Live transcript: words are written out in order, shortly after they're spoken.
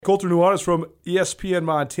Colter Nuanez from ESPN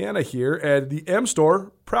Montana here, and the M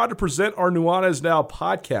Store, proud to present our Nuanez Now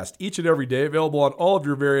podcast each and every day, available on all of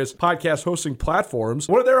your various podcast hosting platforms.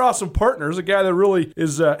 One of their awesome partners, a guy that really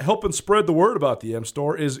is helping spread the word about the M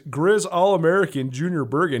Store, is Grizz All-American Junior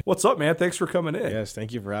Bergen. What's up, man? Thanks for coming in. Yes,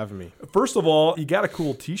 thank you for having me. First of all, you got a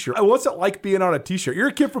cool t-shirt. What's it like being on a t-shirt? You're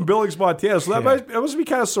a kid from Billings, Montana, so that must be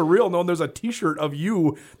kind of surreal knowing there's a t-shirt of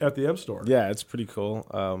you at the M Store. Yeah, it's pretty cool.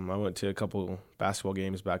 I went to a couple basketball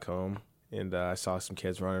games back home, and I saw some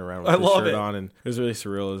kids running around with the shirt on, and it was really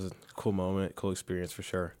surreal. It was a cool moment, cool experience for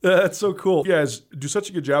sure. That's so cool. You guys do such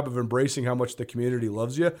a good job of embracing how much the community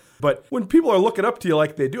loves you. But when people are looking up to you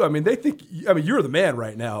like they do, they think, you're the man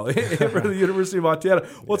right now for the University of Montana.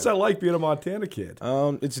 What's that like being a Montana kid?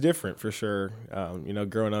 It's different for sure.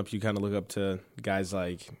 Growing up, you kind of look up to guys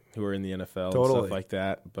like who are in the NFL and stuff like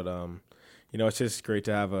that. But, it's just great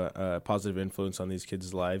to have a positive influence on these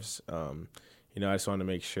kids' lives. I just want to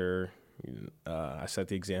make sure I set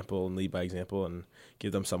the example and lead by example and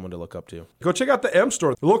give them someone to look up to. Go check out the M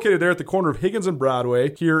Store. They're located there at the corner of Higgins and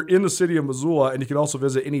Broadway here in the city of Missoula, and you can also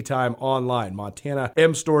visit anytime online,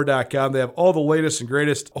 montanamstore.com. They have all the latest and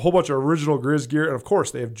greatest, a whole bunch of original Grizz gear, and of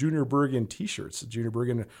course, they have Junior Bergen t-shirts. Junior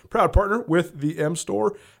Bergen, proud partner with the M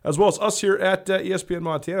Store, as well as us here at ESPN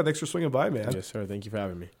Montana. Thanks for swinging by, man. Yes, sir. Thank you for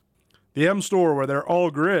having me. The M Store, where they're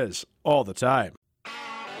all Grizz all the time.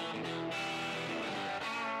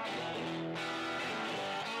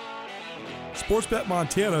 Sportsbet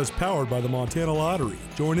Montana is powered by the Montana Lottery.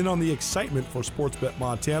 Join in on the excitement for Sportsbet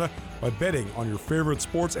Montana by betting on your favorite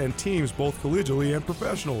sports and teams both collegially and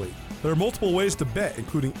professionally. There are multiple ways to bet,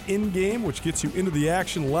 including in-game, which gets you into the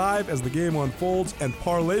action live as the game unfolds, and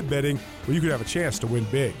parlay betting, where you could have a chance to win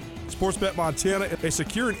big. Sportsbet Montana, a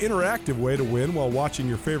secure and interactive way to win while watching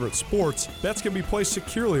your favorite sports. Bets can be placed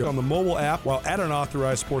securely on the mobile app while at an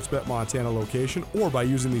authorized Sportsbet Montana location or by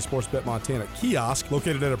using the Sportsbet Montana kiosk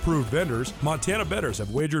located at approved vendors. Montana bettors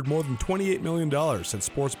have wagered more than $28 million since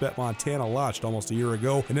Sportsbet Montana launched almost a year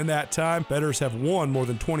ago, and in that time, bettors have won more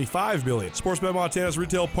than $25 million. Sportsbet Montana's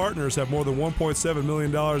retail partners have more than $1.7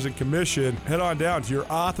 million in commission. Head on down to your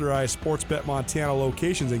authorized Sportsbet Montana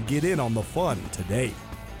locations and get in on the fun today.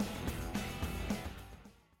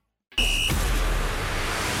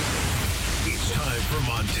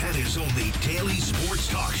 Montana's only daily sports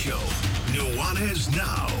talk show, Nuanez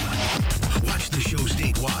Now. Watch the show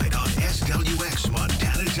statewide on SWX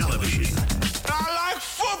Montana Television. I like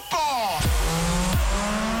football!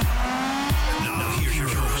 Now here's your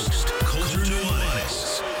host, Colter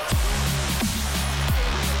Nuanez.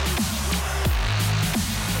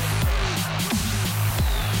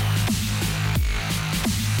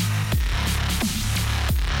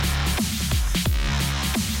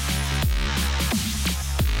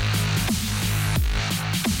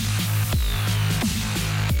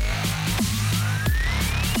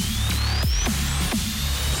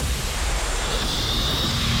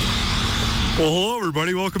 Well, hello,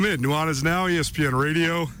 everybody. Welcome in. Nuanez Now, ESPN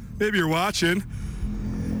Radio. Maybe you're watching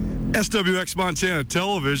SWX Montana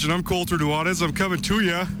Television. I'm Colter Nuanez. I'm coming to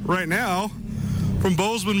you right now from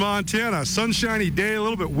Bozeman, Montana. Sunshiny day, a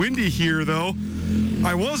little bit windy here, though.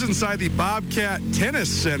 I was inside the Bobcat Tennis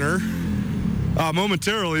Center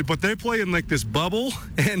momentarily, but they play in like this bubble,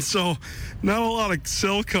 and so not a lot of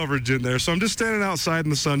cell coverage in there. So I'm just standing outside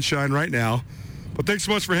in the sunshine right now. But thanks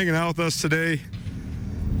so much for hanging out with us today.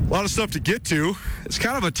 A lot of stuff to get to. It's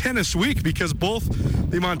kind of a tennis week because both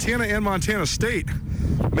the Montana and Montana State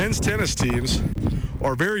men's tennis teams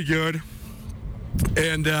are very good.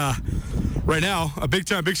 And right now, a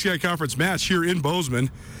big-time Big Sky Conference match here in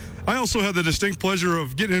Bozeman. I also had the distinct pleasure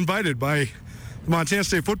of getting invited by the Montana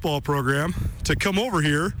State football program to come over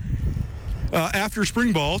here after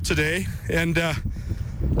spring ball today and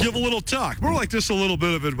give a little talk. More like just a little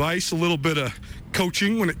bit of advice, a little bit of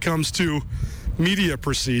coaching when it comes to media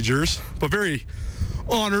procedures, but very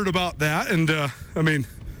honored about that. And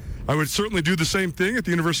I would certainly do the same thing at the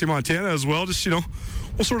University of Montana as well. Just,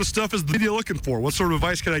 what sort of stuff is the media looking for? What sort of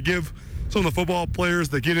advice can I give some of the football players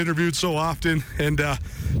that get interviewed so often? And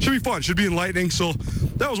should be fun, should be enlightening. So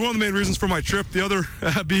that was one of the main reasons for my trip. The other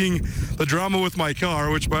being the drama with my car,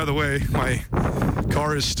 which, by the way, my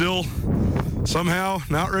car is still somehow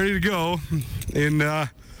not ready to go in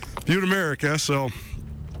Butte, America. So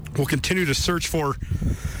we'll continue to search for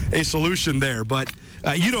a solution there. But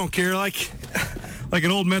you don't care, like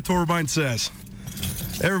an old mentor of mine says.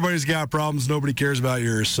 Everybody's got problems. Nobody cares about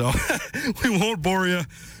yours. So we won't bore you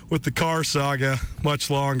with the car saga much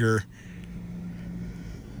longer.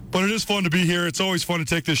 But it is fun to be here. It's always fun to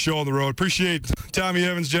take this show on the road. Appreciate Tommy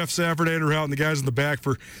Evans, Jeff Safford, Andrew Houghton, the guys in the back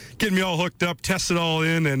for getting me all hooked up, test it all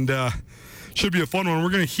in, and should be a fun one. We're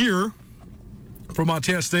going to hear from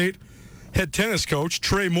Montana State head tennis coach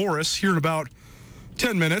Trey Morris here in about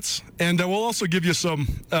 10 minutes. And we'll also give you some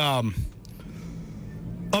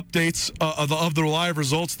updates of the live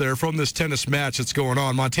results there from this tennis match that's going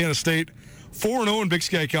on. Montana State 4-0 in Big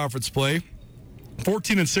Sky Conference play,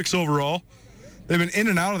 14-6 overall. They've been in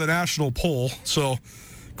and out of the national poll, so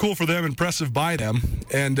cool for them, impressive by them.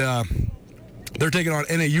 And they're taking on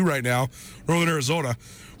NAU right now, Northern Arizona,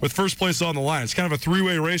 with first place on the line. It's kind of a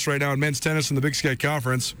three-way race right now in men's tennis in the Big Sky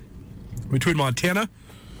Conference between Montana,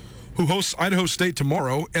 who hosts Idaho State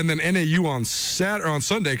tomorrow, and then NAU on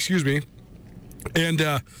Sunday, and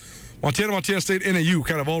Montana State, NAU,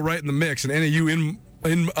 kind of all right in the mix, and NAU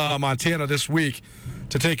in Montana this week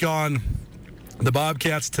to take on the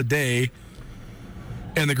Bobcats today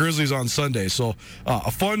and the Grizzlies on Sunday. So a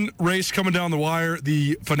fun race coming down the wire.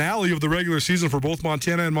 The finale of the regular season for both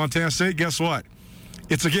Montana and Montana State, guess what?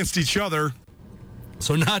 It's against each other.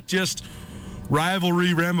 So not just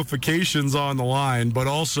rivalry ramifications on the line, but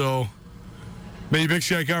also maybe Big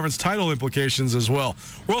Sky Conference title implications as well.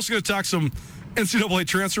 We're also going to talk some NCAA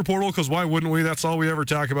transfer portal, because why wouldn't we? That's all we ever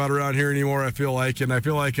talk about around here anymore, I feel like. And I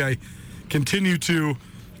feel like I continue to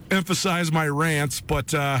emphasize my rants,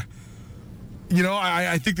 but I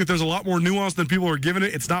think that there's a lot more nuance than people are giving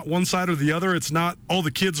it. It's not one side or the other. It's not all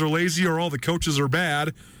the kids are lazy or all the coaches are bad.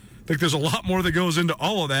 I think there's a lot more that goes into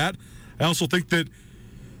all of that. I also think that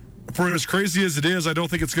for as crazy as it is, I don't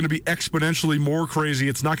think it's going to be exponentially more crazy.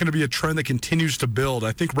 It's not going to be a trend that continues to build.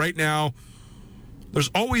 I think right now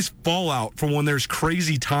there's always fallout from when there's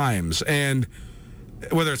crazy times, and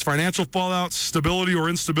whether it's financial fallout, stability or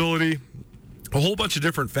instability, a whole bunch of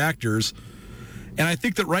different factors. And I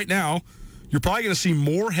think that right now you're probably going to see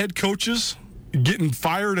more head coaches getting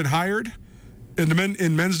fired and hired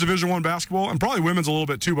in men's Division I basketball, and probably women's a little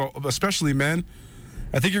bit too, but especially men.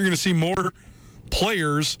 I think you're going to see more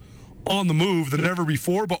players on the move than ever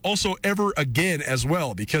before, but also ever again as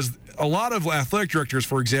well, because a lot of athletic directors,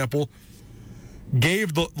 for example,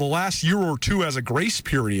 gave the last year or two as a grace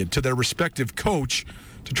period to their respective coach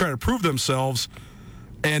to try to prove themselves,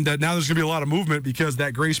 and now there's going to be a lot of movement because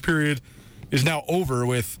that grace period is now over,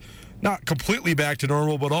 with not completely back to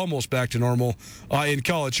normal, but almost back to normal in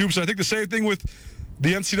college hoops. I think the same thing with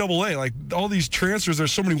the NCAA. Like, all these transfers,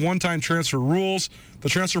 there's so many one-time transfer rules. The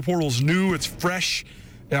transfer portal is new. It's fresh.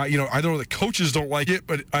 I know the coaches don't like it,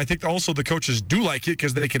 but I think also the coaches do like it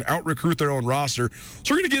because they can out-recruit their own roster.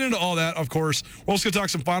 So we're going to get into all that, of course. We're also going to talk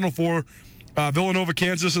some Final Four. Villanova,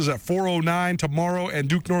 Kansas is at 4:09 tomorrow, and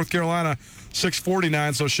Duke, North Carolina,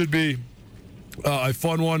 6:49. So it should be a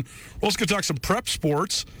fun one. We're also going to talk some prep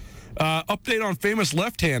sports. Update on famous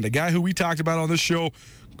left hand, a guy who we talked about on this show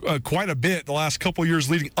quite a bit the last couple years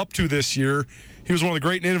leading up to this year. He was one of the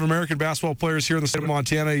great Native American basketball players here in the state of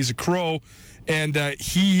Montana. He's a Crow, and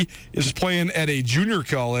he is playing at a junior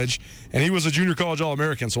college, and he was a junior college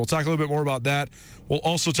All-American. So we'll talk a little bit more about that. We'll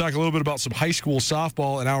also talk a little bit about some high school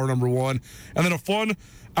softball in hour number one, and then a fun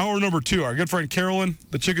hour number two. Our good friend Carolyn,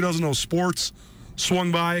 the chick who doesn't know sports,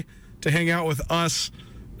 swung by to hang out with us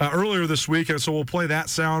earlier this week, and so we'll play that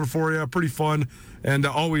sound for you. Pretty fun, and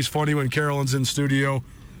always funny when Carolyn's in studio.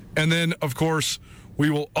 And then, of course, we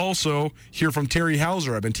will also hear from Terry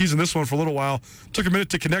Hauser. I've been teasing this one for a little while. Took a minute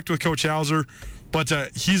to connect with Coach Hauser, but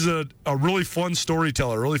he's a really fun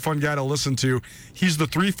storyteller, really fun guy to listen to. He's the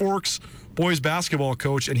Three Forks boys basketball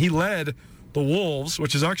coach, and he led the Wolves,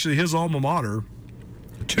 which is actually his alma mater,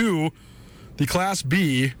 to the Class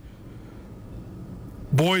B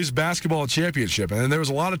boys basketball championship. And there was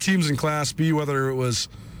a lot of teams in Class B, whether it was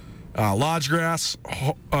Lodgegrass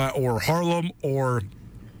or Harlem or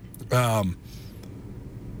a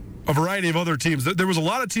variety of other teams. There was a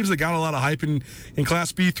lot of teams that got a lot of hype in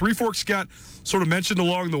Class B. Three Forks got sort of mentioned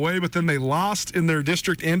along the way, but then they lost in their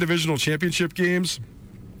district and divisional championship games.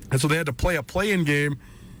 And so they had to play a play-in game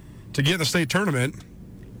to get in the state tournament.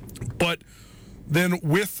 But then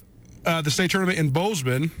with the state tournament in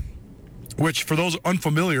Bozeman, which for those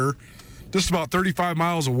unfamiliar, just about 35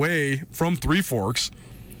 miles away from Three Forks,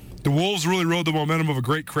 the Wolves really rode the momentum of a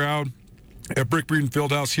great crowd at Brick Breeden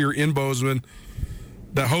Fieldhouse here in Bozeman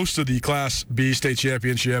that hosted the Class B state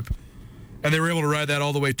championship, and they were able to ride that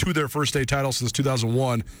all the way to their first state title since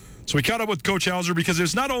 2001. So we caught up with Coach Hauser because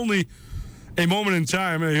it's not only a moment in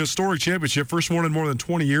time, a historic championship, first one in more than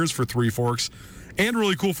 20 years for Three Forks, and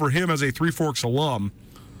really cool for him as a Three Forks alum,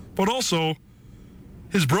 but also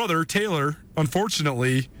his brother, Taylor,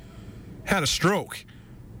 unfortunately, had a stroke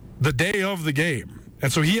the day of the game.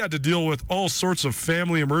 And so he had to deal with all sorts of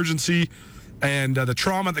family emergency and the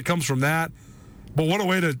trauma that comes from that. But what a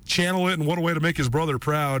way to channel it, and what a way to make his brother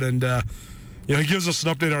proud. And, he gives us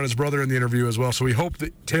an update on his brother in the interview as well. So we hope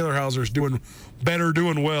that Taylor Hauser is doing better,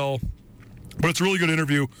 doing well. But it's a really good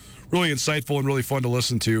interview, really insightful and really fun to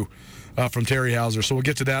listen to from Terry Hauser. So we'll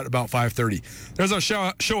get to that about 5:30. There's our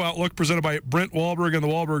show outlook presented by Brent Wahlberg and the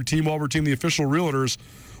Wahlberg Team. Wahlberg Team, the official realtors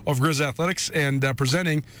of Grizz Athletics, and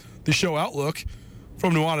presenting the show outlook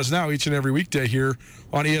from Nuanez Now each and every weekday here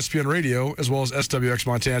on ESPN Radio as well as SWX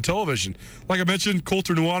Montana Television. Like I mentioned,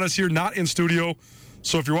 Colter Nuanez here, not in studio.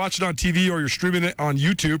 So if you're watching on TV or you're streaming it on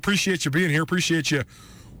YouTube, appreciate you being here. Appreciate you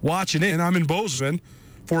watching in. I'm in Bozeman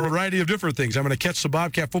for a variety of different things. I'm going to catch some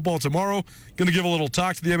Bobcat football tomorrow. Going to give a little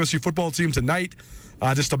talk to the MSU football team tonight,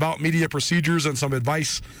 just about media procedures and some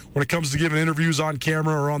advice when it comes to giving interviews on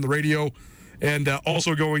camera or on the radio. And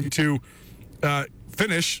also going to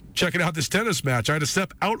finish checking out this tennis match. I had to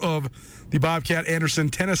step out of the Bobcat Anderson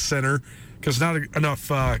Tennis Center because not enough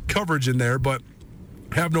coverage in there, but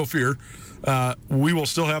have no fear. We will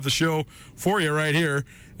still have the show for you right here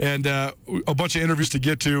and a bunch of interviews to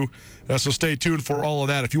get to, so stay tuned for all of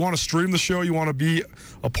that. If you want to stream the show, you want to be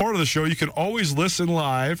a part of the show, you can always listen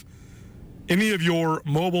live. Any of your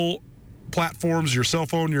mobile platforms, your cell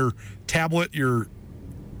phone, your tablet, your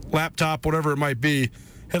laptop, whatever it might be,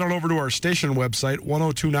 head on over to our station website,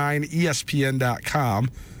 1029espn.com.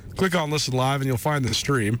 Click on Listen Live, and you'll find the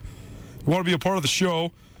stream. You want to be a part of the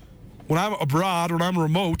show. When I'm abroad, when I'm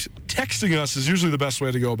remote, texting us is usually the best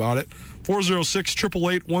way to go about it.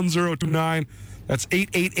 406-888-1029. That's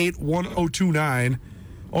 888-1029.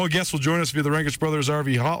 All guests will join us via the Rankish Brothers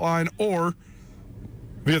RV hotline or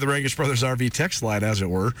via the Rankish Brothers RV text line, as it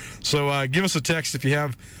were. So give us a text if you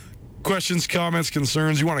have questions, comments,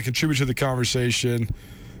 concerns, you want to contribute to the conversation,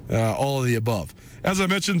 all of the above. As I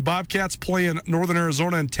mentioned, Bobcats playing Northern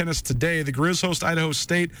Arizona in tennis today. The Grizz host Idaho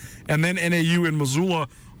State and then NAU in Missoula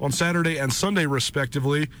on Saturday and Sunday,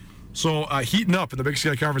 respectively. So heating up in the Big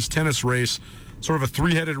Sky Conference tennis race, sort of a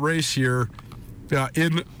three-headed race here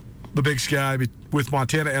in the Big Sky with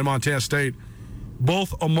Montana and Montana State,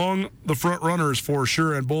 both among the front runners for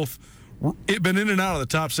sure, and both been in and out of the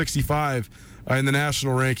top 65 in the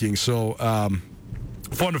national rankings. So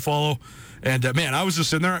fun to follow. And, man, I was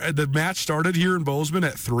just in there. The match started here in Bozeman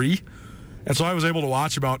at 3, and so I was able to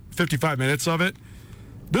watch about 55 minutes of it.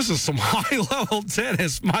 This is some high-level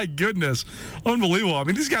tennis. My goodness. Unbelievable. I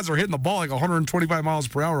mean, these guys are hitting the ball like 125 miles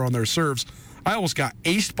per hour on their serves. I almost got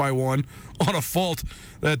aced by one on a fault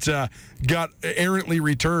that got errantly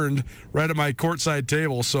returned right at my courtside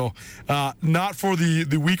table. So not for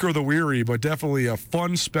the weak or the weary, but definitely a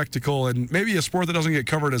fun spectacle and maybe a sport that doesn't get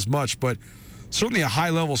covered as much, but certainly a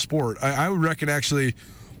high-level sport. I would reckon actually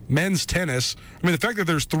men's tennis, I mean, the fact that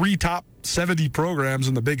there's 3 top 70 programs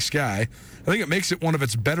in the Big Sky, I think it makes it one of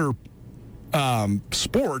its better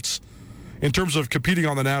sports in terms of competing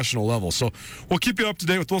on the national level. So we'll keep you up to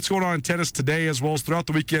date with what's going on in tennis today as well as throughout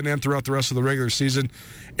the weekend and throughout the rest of the regular season.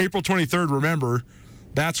 April 23rd, remember,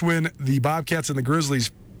 that's when the Bobcats and the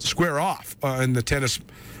Grizzlies square off in the tennis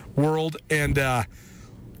world, and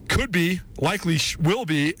could be, likely will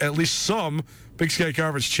be, at least some Big Sky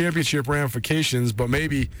Conference championship ramifications, but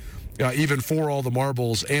maybe even for all the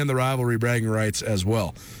marbles and the rivalry bragging rights as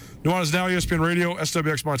well. Nuanez Now, ESPN Radio,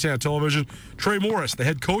 SWX Montana Television. Trey Morris, the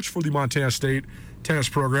head coach for the Montana State tennis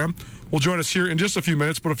program, will join us here in just a few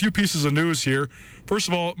minutes, but a few pieces of news here. First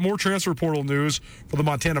of all, more transfer portal news for the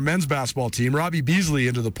Montana men's basketball team. Robbie Beasley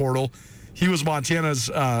into the portal. He was Montana's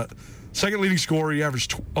second leading scorer. He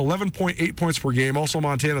averaged 11.8 points per game. Also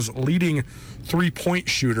Montana's leading three-point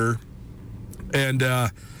shooter. And,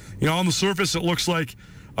 on the surface, it looks like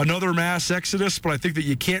another mass exodus, but I think that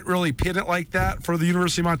you can't really pin it like that for the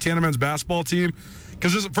University of Montana men's basketball team.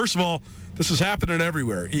 Because, first of all, this is happening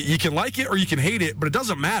everywhere. You can like it or you can hate it, but it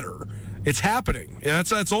doesn't matter. It's happening.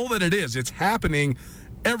 That's all that it is. It's happening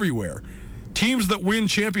everywhere. Teams that win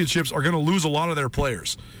championships are going to lose a lot of their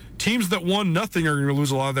players. Teams that won nothing are going to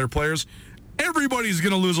lose a lot of their players. Everybody's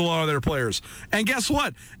going to lose a lot of their players. And guess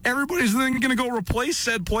what? Everybody's then going to go replace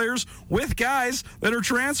said players with guys that are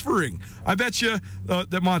transferring. I bet you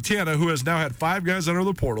that Montana, who has now had 5 guys enter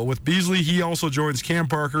the portal, with Beasley, he also joins Cam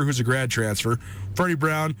Parker, who's a grad transfer, Freddie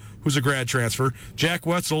Brown, who's a grad transfer, Jack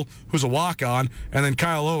Wetzel, who's a walk-on, and then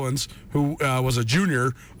Kyle Owens, who was a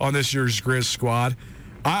junior on this year's Grizz squad.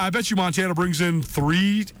 I bet you Montana brings in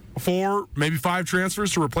 3, 4, maybe 5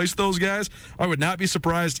 transfers to replace those guys. I would not be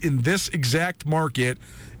surprised in this exact market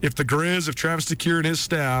if the Grizz, if Travis DeCuire and his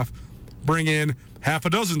staff bring in half a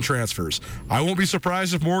dozen transfers. I won't be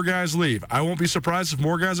surprised if more guys leave. I won't be surprised if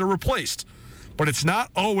more guys are replaced. But it's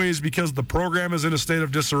not always because the program is in a state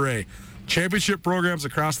of disarray. championship programs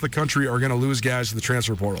across the country are going to lose guys to the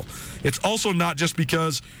transfer portal. It's also not just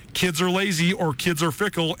because kids are lazy or kids are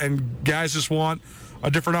fickle and guys just want a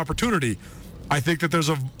different opportunity. I think that there's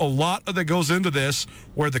a lot that goes into this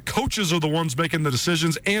where the coaches are the ones making the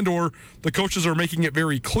decisions, and or the coaches are making it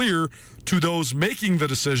very clear to those making the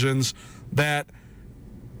decisions that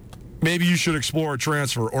maybe you should explore a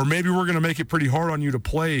transfer, or maybe we're going to make it pretty hard on you to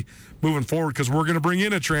play moving forward because we're going to bring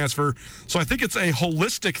in a transfer. So I think it's a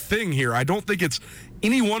holistic thing here. I don't think it's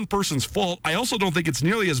any one person's fault. I also don't think it's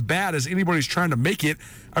nearly as bad as anybody's trying to make it.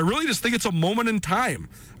 I really just think it's a moment in time.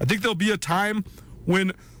 I think there'll be a time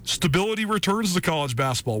when stability returns to college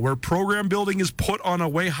basketball, where program building is put on a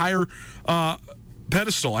way higher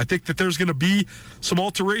pedestal. I think that there's going to be some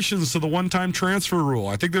alterations to the one-time transfer rule.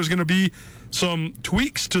 I think there's going to be some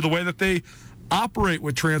tweaks to the way that they operate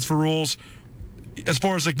with transfer rules as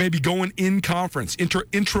far as like maybe going in conference,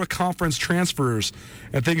 intra-conference transfers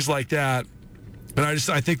and things like that. And I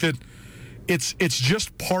think that it's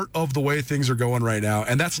just part of the way things are going right now,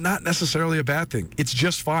 and that's not necessarily a bad thing. It's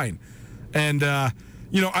just fine. And,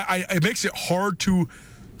 it makes it hard to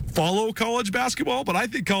follow college basketball, but I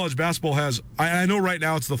think college basketball has, I know right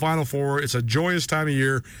now it's the Final Four. It's a joyous time of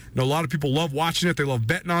year. A lot of people love watching it. They love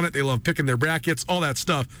betting on it. They love picking their brackets, all that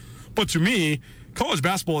stuff. But to me, college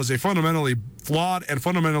basketball is a fundamentally flawed and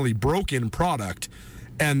fundamentally broken product,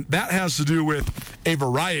 and that has to do with a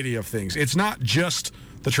variety of things. It's not just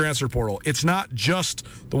the transfer portal. It's not just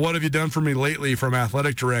the what have you done for me lately from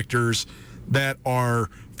athletic directors that are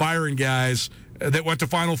firing guys that went to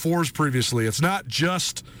Final Fours previously. It's not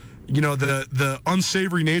just, the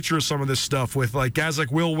unsavory nature of some of this stuff with like guys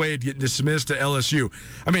like Will Wade getting dismissed to LSU.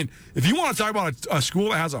 I mean, if you want to talk about a school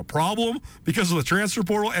that has a problem because of the transfer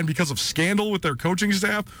portal and because of scandal with their coaching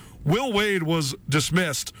staff, Will Wade was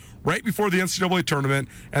dismissed right before the NCAA tournament,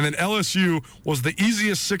 and then LSU was the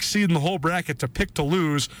easiest 6th seed in the whole bracket to pick to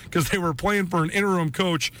lose because they were playing for an interim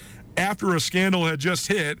coach after a scandal had just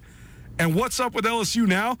hit. And what's up with LSU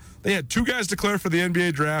now? They had 2 guys declare for the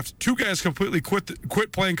NBA draft, 2 guys completely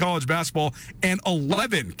quit playing college basketball, and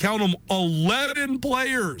 11, count them, 11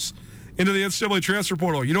 players into the NCAA transfer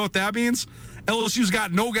portal. You know what that means? LSU's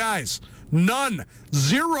got no guys. None.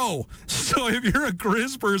 0. So if you're a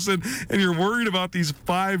Grizz person and you're worried about these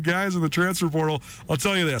 5 guys in the transfer portal, I'll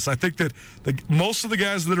tell you this. I think that most of the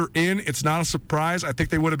guys that are in, it's not a surprise. I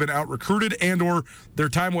think they would have been out-recruited and or their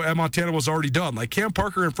time at Montana was already done. Like Cam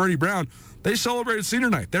Parker and Freddie Brown, they celebrated senior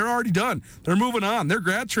night. They're already done. They're moving on. They're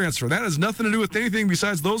grad transfer. That has nothing to do with anything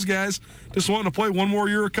besides those guys just wanting to play one more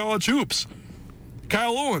year of college hoops.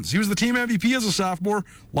 Kyle Owens, he was the team MVP as a sophomore,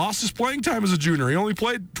 lost his playing time as a junior. He only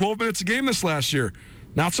played 12 minutes a game this last year.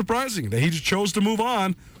 Not surprising that he just chose to move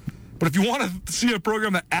on. But if you want to see a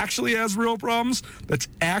program that actually has real problems, that's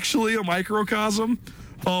actually a microcosm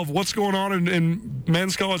of what's going on in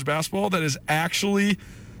men's college basketball, that is actually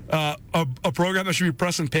a program that should be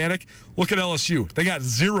pressing panic, look at LSU. They got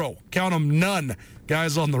 0, count them, none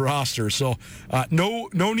guys on the roster. So no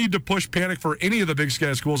need to push panic for any of the Big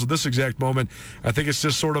Sky schools at this exact moment. I think it's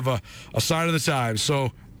just sort of a sign of the times.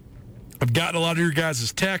 So I've gotten a lot of your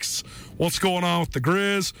guys' texts. What's going on with the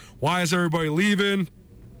Grizz? Why is everybody leaving?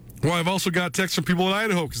 Well, I've also got texts from people in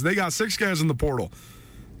Idaho because they got 6 guys in the portal.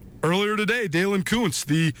 Earlier today, Dalen Kuntz,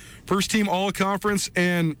 the first-team All-Conference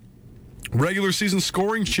and regular season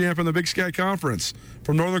scoring champ in the Big Sky Conference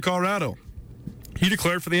from Northern Colorado. He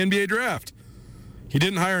declared for the NBA draft. He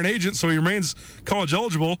didn't hire an agent, so he remains college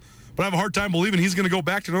eligible, but I have a hard time believing he's going to go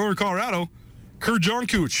back to Northern Colorado. Kur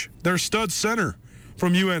Jonkuch, their stud center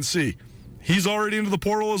from UNC. He's already into the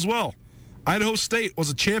portal as well. Idaho State was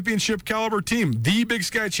a championship caliber team, the Big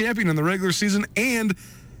Sky champion in the regular season and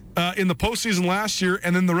in the postseason last year,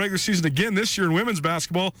 and then the regular season again this year in women's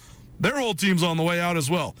basketball. Their whole team's on the way out as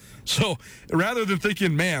well. So rather than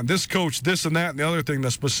thinking, man, this coach, this and that and the other thing, the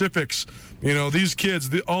specifics, these kids,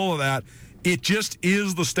 all of that, it just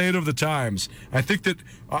is the state of the times. I think that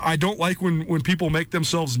I don't like when people make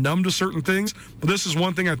themselves numb to certain things, but this is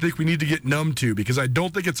one thing I think we need to get numb to because I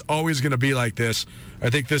don't think it's always going to be like this. I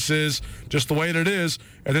think this is just the way that it is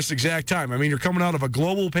at this exact time. I mean, you're coming out of a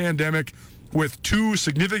global pandemic with 2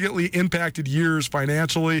 significantly impacted years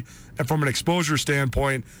financially and from an exposure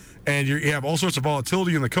standpoint. And you have all sorts of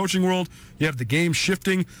volatility in the coaching world. You have the game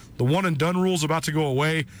shifting. The one-and-done rule is about to go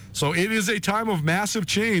away. So it is a time of massive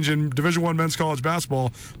change in Division I men's college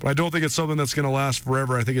basketball, but I don't think it's something that's going to last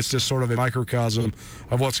forever. I think it's just sort of a microcosm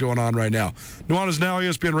of what's going on right now. Nuanez Now,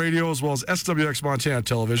 ESPN Radio, as well as SWX Montana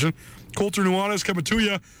Television. Colter Nuanez coming to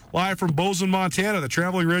you live from Bozeman, Montana. The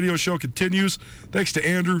traveling radio show continues. Thanks to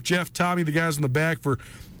Andrew, Jeff, Tommy, the guys in the back for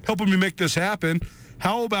helping me make this happen.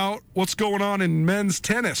 How about what's going on in men's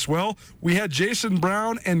tennis? Well, we had Jason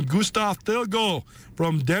Brown and Gustav Thilgaard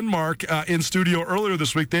from Denmark in studio earlier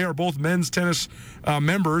this week. They are both men's tennis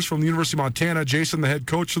members from the University of Montana. Jason, the head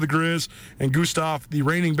coach for the Grizz, and Gustav, the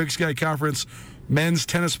reigning Big Sky Conference Men's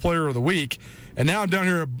Tennis Player of the Week. And now I'm down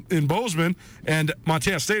here in Bozeman, and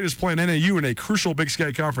Montana State is playing NAU in a crucial Big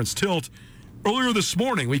Sky Conference tilt. Earlier this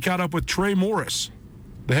morning, we caught up with Trey Morris,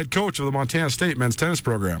 the head coach of the Montana State men's tennis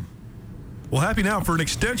program. Well, happy now for an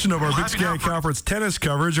extension of our Big Sky Conference tennis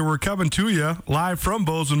coverage, and we're coming to you live from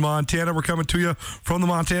Bozeman, Montana. We're coming to you from the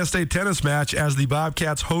Montana State tennis match as the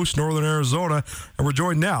Bobcats host Northern Arizona, and we're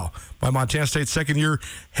joined now by Montana State's second-year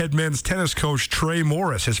head men's tennis coach, Trey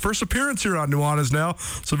Morris. His first appearance here on Nuanez Now,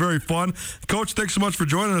 so very fun. Coach, thanks so much for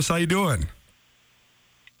joining us. How you doing?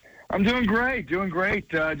 I'm doing great.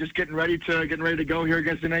 Just getting ready to go here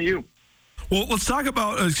against NAU. Well, let's talk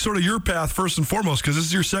about sort of your path first and foremost, because this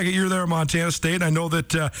is your second year there at Montana State. I know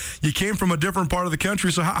that you came from a different part of the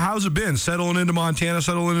country, so how's it been settling into Montana,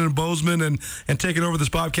 settling into Bozeman, and taking over this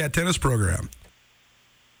Bobcat tennis program?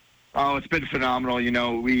 Oh, it's been phenomenal. You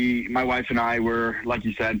know, my wife and I were, like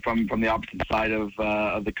you said, from the opposite side of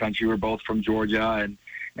the country. We're both from Georgia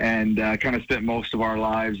and kind of spent most of our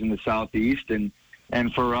lives in the Southeast.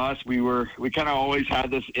 And for us, we kind of always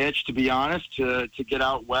had this itch, to be honest, to get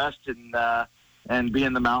out west and be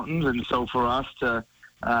in the mountains. And so for us to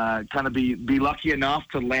kind of be lucky enough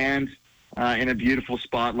to land in a beautiful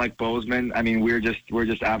spot like Bozeman, I mean, we're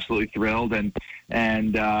just absolutely thrilled.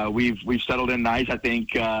 And we've settled in nice. I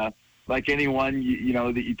think like anyone you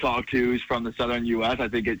know that you talk to who's from the southern U.S., I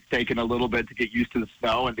think it's taken a little bit to get used to the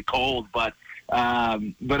snow and the cold, but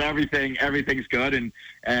everything's good,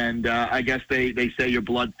 and I guess they say your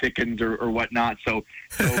blood thickens or whatnot. So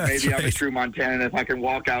maybe right. I'm a true Montanan if I can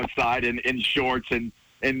walk outside in shorts and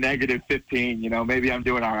in negative 15. You know, maybe I'm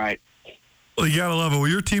doing all right. Well, you gotta love it. Well,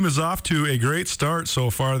 your team is off to a great start so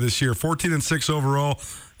far this year, 14-6 overall.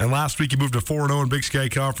 And last week you moved to 4-0 in Big Sky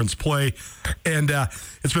Conference play. And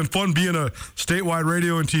it's been fun being a statewide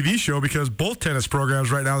radio and TV show because both tennis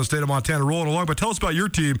programs right now in the state of Montana are rolling along. But tell us about your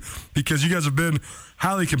team because you guys have been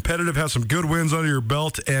highly competitive, have some good wins under your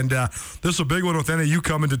belt. And this is a big one with NAU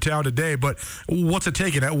coming to town today. But what's it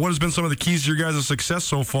taken? What has been some of the keys to your guys' success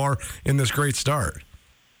so far in this great start?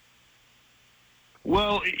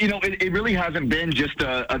 Well, you know, it really hasn't been just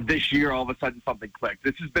a this year all of a sudden something clicked.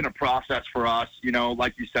 This has been a process for us. You know,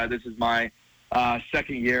 like you said, this is my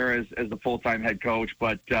second year as the full-time head coach.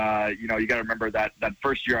 But, you know, you got to remember that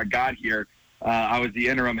first year I got here, I was the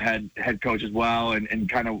interim head coach as well and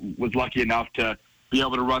kind of was lucky enough to be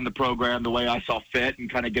able to run the program the way I saw fit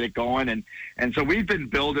and kind of get it going. And so we've been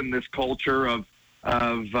building this culture of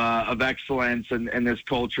excellence and this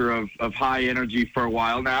culture of high energy for a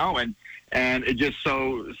while now. And it just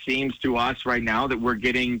so seems to us right now that we're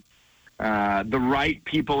getting the right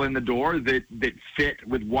people in the door that fit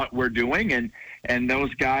with what we're doing. And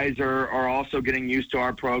those guys are also getting used to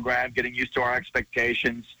our program, getting used to our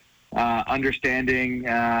expectations, understanding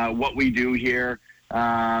what we do here.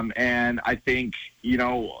 And I think, you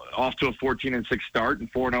know, off to a 14-6 start and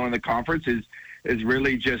 4-0 in the conference is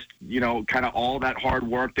really just, you know, kind of all that hard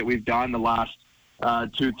work that we've done the last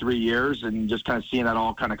 2-3 years and just kind of seeing that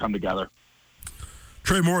all kind of come together.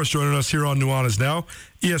 Trey Morris joining us here on Nuanez Now,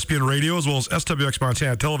 ESPN Radio, as well as SWX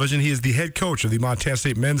Montana Television. He is the head coach of the Montana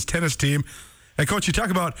State men's tennis team. And, Coach, you talk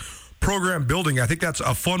about program building. I think that's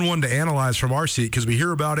a fun one to analyze from our seat because we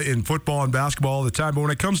hear about it in football and basketball all the time. But when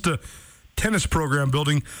it comes to tennis program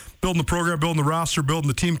building the program, building the roster, building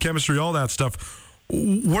the team chemistry, all that stuff,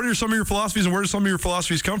 what are some of your philosophies and where do some of your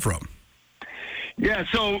philosophies come from? Yeah,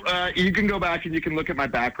 so you can go back and you can look at my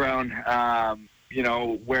background, you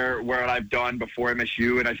know, where I've done before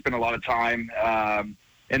MSU, and I spent a lot of time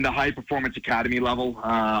in the high performance academy level.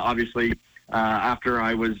 Obviously, after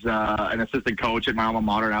I was an assistant coach at my alma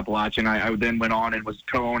mater in Appalachian, I then went on and was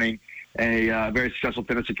co-owning a very successful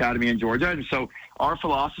tennis academy in Georgia. And so our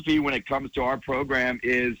philosophy when it comes to our program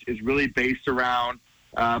is really based around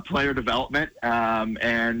player development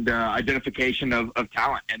and identification of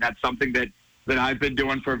talent. And that's something that I've been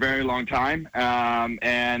doing for a very long time.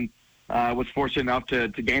 And was fortunate enough to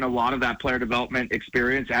gain a lot of that player development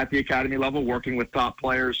experience at the academy level, working with top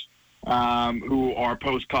players who are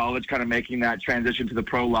post-college, kind of making that transition to the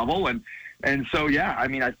pro level. And so, yeah, I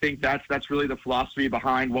mean, I think that's really the philosophy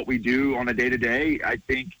behind what we do on a day-to-day. I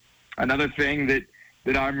think another thing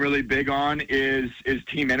that I'm really big on is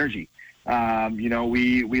team energy. You know,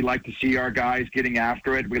 we like to see our guys getting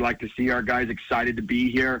after it. We like to see our guys excited to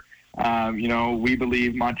be here. You know, we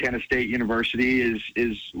believe Montana State University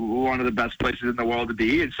is one of the best places in the world to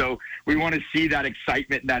be. And so we want to see that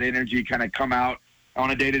excitement and that energy kind of come out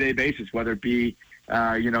on a day-to-day basis, whether it be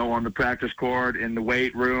on the practice court, in the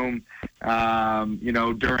weight room,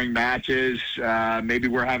 during matches. Maybe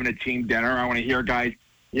we're having a team dinner. I want to hear guys,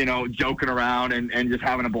 joking around and just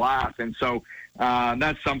having a blast. And so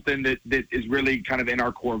that's something that is really kind of in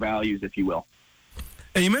our core values, if you will.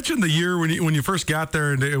 And you mentioned the year when you first got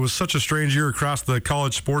there, and it was such a strange year across the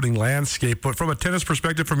college sporting landscape. But from a tennis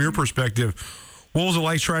perspective, from your perspective, what was it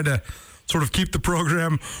like trying to sort of keep the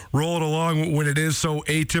program rolling along when it is so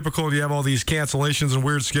atypical and you have all these cancellations and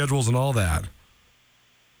weird schedules and all that?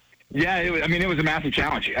 Yeah, it was a massive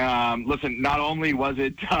challenge. Listen, not only was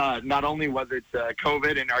it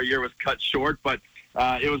COVID and our year was cut short, but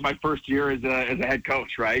it was my first year as a head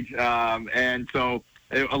coach, right? And so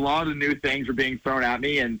a lot of new things were being thrown at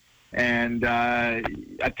me, and I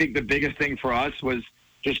think the biggest thing for us was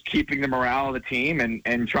just keeping the morale of the team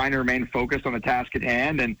and trying to remain focused on the task at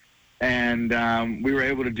hand. And we were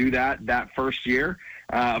able to do that first year.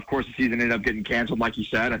 Of course, the season ended up getting canceled, like you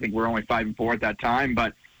said. I think we're only 5-4 at that time.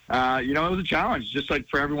 But, it was a challenge, just like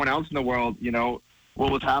for everyone else in the world.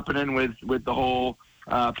 What was happening with the whole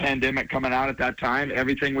pandemic coming out at that time,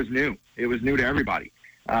 everything was new. It was new to everybody.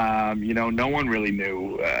 No one really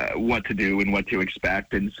knew what to do and what to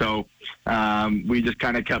expect. And so we just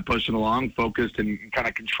kind of kept pushing along, focused and kind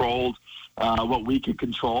of controlled what we could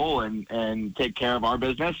control and take care of our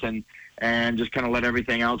business and just kind of let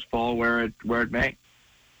everything else fall where it may.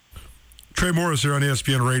 Trey Morris here on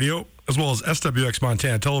ESPN Radio, as well as SWX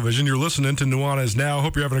Montana Television. You're listening to Nuanez Now.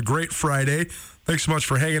 Hope you're having a great Friday. Thanks so much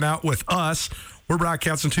for hanging out with us. We're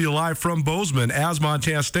broadcasting to you live from Bozeman as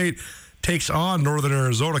Montana State takes on Northern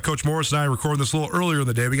Arizona. Coach Morris and I recorded this a little earlier in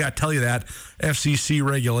the day. We got to tell you that, FCC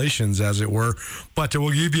regulations, as it were. But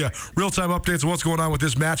we'll give you real-time updates on what's going on with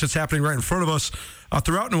this match that's happening right in front of us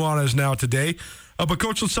throughout Nuanez Now today. But,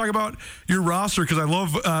 Coach, let's talk about your roster, because I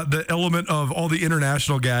love the element of all the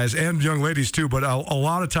international guys and young ladies, too. But a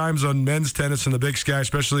lot of times on men's tennis in the Big Sky,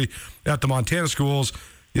 especially at the Montana schools,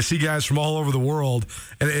 you see guys from all over the world.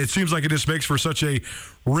 And it seems like it just makes for such a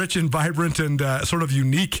rich and vibrant and sort of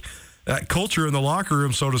unique culture in the locker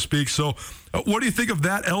room, so to speak. So what do you think of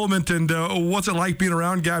that element, and what's it like being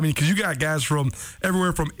around guys? I mean, because you got guys from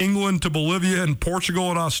everywhere from England to Bolivia and Portugal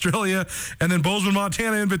and Australia, and then Bozeman,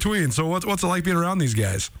 Montana in between. So what's it like being around these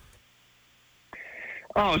guys?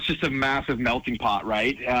 Oh, it's just a massive melting pot,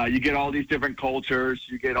 right? You get all these different cultures.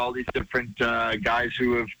 You get all these different guys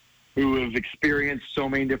who have experienced so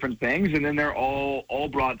many different things, and then they're all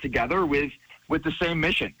brought together with the same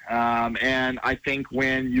mission. And I think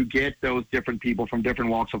when you get those different people from different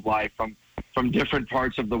walks of life, from different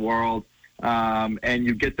parts of the world, and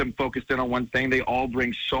you get them focused in on one thing, they all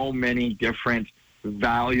bring so many different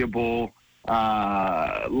valuable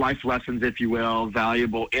life lessons, if you will,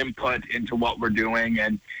 valuable input into what we're doing.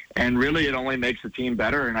 And really it only makes the team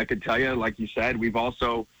better. And I could tell you, like you said, we've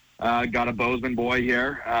also got a Bozeman boy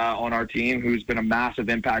here on our team who's been a massive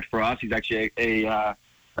impact for us. He's actually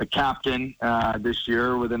a captain this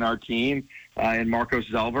year within our team in Marcos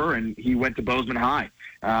Zelver, and he went to Bozeman High.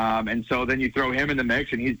 And so then you throw him in the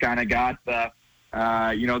mix, and he's kind of got the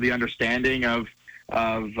understanding of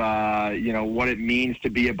what it means to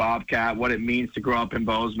be a Bobcat, what it means to grow up in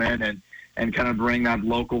Bozeman, and kind of bring that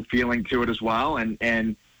local feeling to it as well. And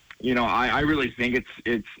I really think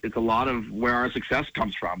it's a lot of where our success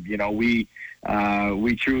comes from. We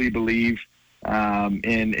truly believe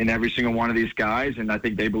in every single one of these guys, and I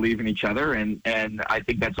think they believe in each other, and I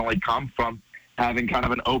think that's only come from having kind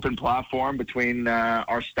of an open platform between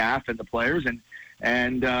our staff and the players,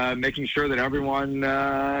 and making sure that everyone,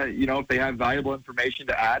 if they have valuable information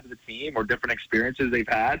to add to the team or different experiences they've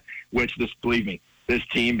had, which believe me, this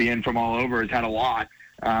team being from all over has had a lot.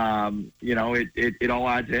 It all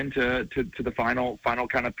adds into the final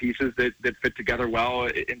kind of pieces that fit together well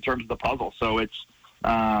in terms of the puzzle. So it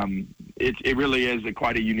really is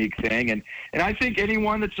quite a unique thing, and I think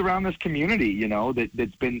anyone that's around this community,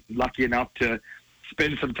 that's been lucky enough to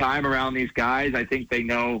spend some time around these guys, I think they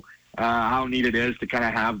know how neat it is to kind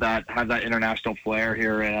of have that international flair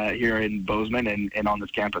here in Bozeman and on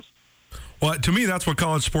this campus. Well, to me, that's what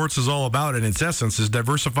college sports is all about in its essence, is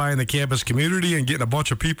diversifying the campus community and getting a bunch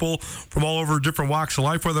of people from all over different walks of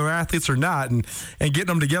life, whether they're athletes or not, and getting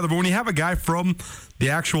them together. But when you have a guy from the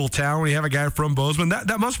actual town, when you have a guy from Bozeman,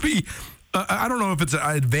 that must be, I don't know if it's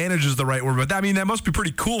advantage is the right word, but that must be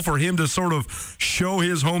pretty cool for him to sort of show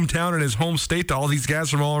his hometown and his home state to all these guys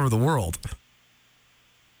from all over the world.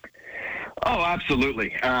 Oh,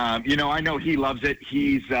 absolutely. I know he loves it.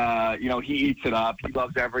 He's, he eats it up. He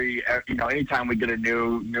loves anytime we get a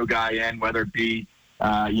new guy in, whether it be,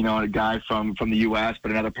 a guy from the U.S.,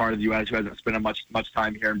 but another part of the U.S. who hasn't spent much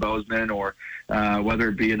time here in Bozeman, or whether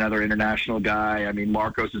it be another international guy. I mean,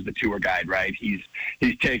 Marcos is the tour guide, right? He's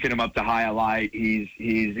taking him up to Highlight. He's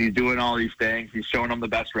doing all these things. He's showing them the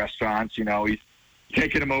best restaurants. He's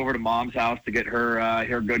taking him over to Mom's house to get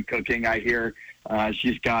her good cooking. I hear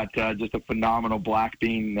she's got just a phenomenal black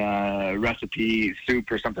bean recipe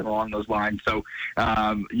soup or something along those lines. So,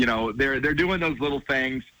 they're doing those little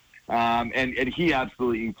things. And he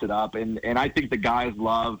absolutely eats it up. And I think the guys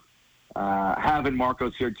love having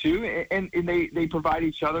Marcos here too. And they provide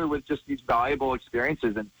each other with just these valuable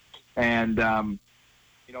experiences. And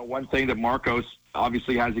one thing that Marcos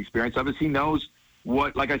obviously has experience of is he knows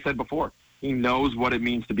what, like I said before, he knows what it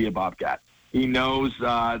means to be a Bobcat. He knows,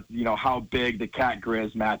 how big the Cat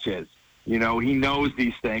Grizz match is. He knows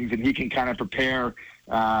these things, and he can kind of prepare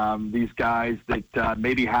these guys that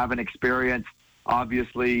maybe haven't experienced,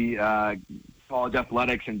 obviously, college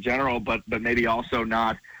athletics in general, but maybe also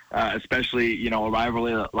not, especially, a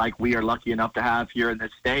rivalry like we are lucky enough to have here in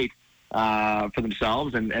this state for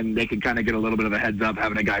themselves, and they can kind of get a little bit of a heads up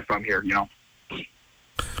having a guy from here,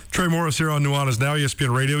 Trey Morris here on Nuanez Now,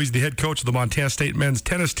 ESPN Radio. He's the head coach of the Montana State men's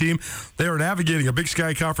tennis team. They are navigating a Big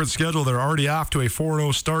Sky Conference schedule. They're already off to a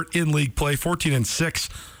 4-0 start in league play, 14-6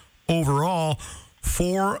 overall.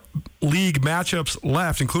 4 league matchups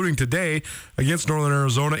left, including today against Northern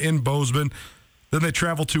Arizona in Bozeman. Then they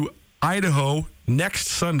travel to Idaho next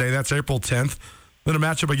Sunday. That's April 10th. Then a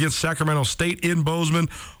matchup against Sacramento State in Bozeman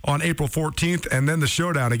on April 14th, and then the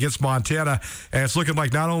showdown against Montana. And it's looking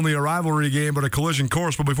like not only a rivalry game, but a collision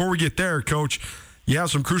course. But before we get there, Coach, you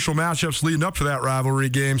have some crucial matchups leading up to that rivalry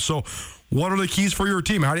game. So what are the keys for your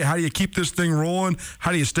team? How do you keep this thing rolling?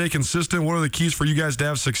 How do you stay consistent? What are the keys for you guys to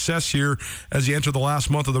have success here as you enter the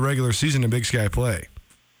last month of the regular season in Big Sky play?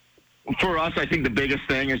 For us, I think the biggest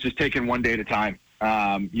thing is just taking one day at a time.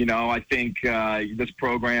 I think this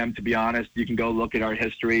program, to be honest, you can go look at our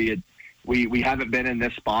history. We haven't been in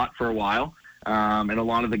this spot for a while, and a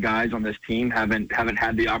lot of the guys on this team haven't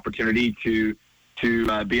had the opportunity to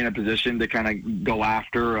be in a position to kind of go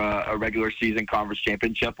after a regular season conference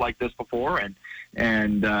championship like this before.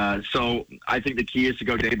 And so I think the key is to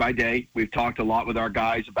go day by day. We've talked a lot with our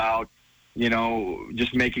guys about,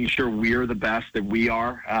 just making sure we're the best that we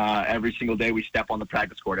are. Every single day we step on the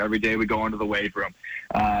practice court. Every day we go into the weight room.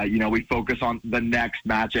 We focus on the next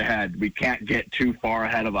match ahead. We can't get too far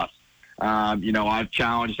ahead of us. I've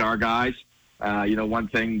challenged our guys. One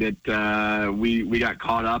thing that we got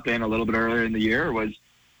caught up in a little bit earlier in the year was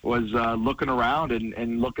looking around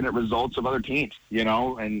and looking at results of other teams,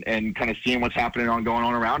 and kind of seeing what's happening going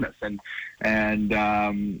on around us. And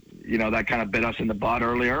that kind of bit us in the butt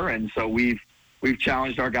earlier. And so we've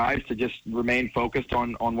challenged our guys to just remain focused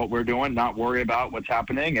on what we're doing, not worry about what's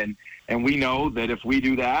happening. And we know that if we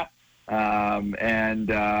do that, we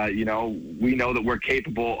know that we're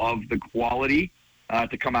capable of the quality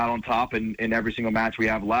to come out on top in every single match we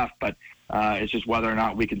have left. But it's just whether or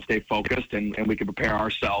not we can stay focused and we can prepare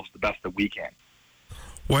ourselves the best that we can.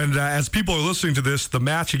 When, as people are listening to this, the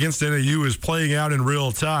match against NAU is playing out in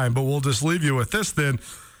real time, but we'll just leave you with this then.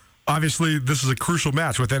 Obviously, this is a crucial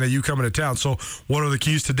match with NAU coming to town. So what are the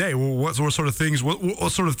keys today? Well, what sort of things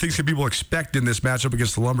can people expect in this matchup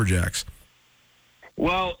against the Lumberjacks?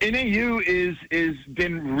 Well, NAU is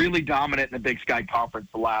been really dominant in the Big Sky Conference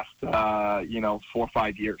the last 4 or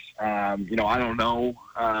 5 years. I don't know.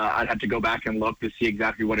 I'd have to go back and look to see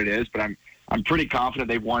exactly what it is, but I'm pretty confident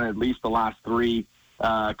they've won at least the last 3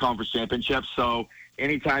 conference championships. So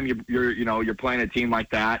anytime you're playing a team like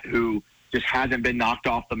that who just hasn't been knocked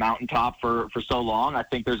off the mountaintop for so long, I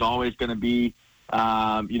think there's always going to be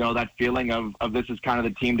that feeling of this is kind of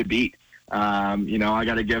the team to beat. I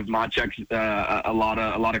got to give Maciek a lot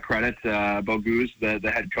of credit. Bogus,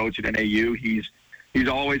 the head coach at NAU, he's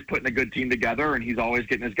always putting a good team together, and he's always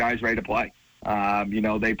getting his guys ready to play.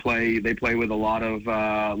 They play with a lot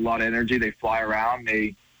of energy. They fly around.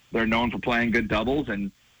 They're known for playing good doubles,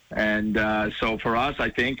 and so for us, I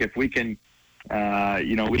think if we can,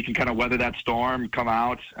 we can kind of weather that storm, come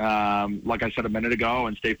out, like I said a minute ago,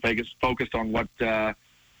 and stay focused on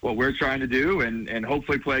what we're trying to do, and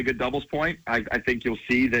hopefully play a good doubles point. I think you'll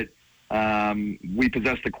see that we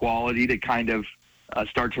possess the quality to kind of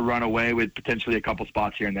start to run away with potentially a couple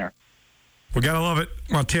spots here and there. We got to love it.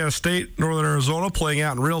 Montana State, Northern Arizona, playing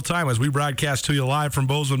out in real time as we broadcast to you live from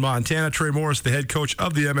Bozeman, Montana. Trey Morris, the head coach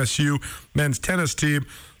of the MSU men's tennis team,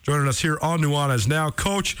 joining us here on Nuanez Now.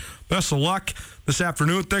 Coach, best of luck this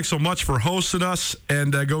afternoon. Thanks so much for hosting us,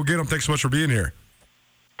 and go get them. Thanks so much for being here.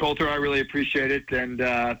 Colter, I really appreciate it, and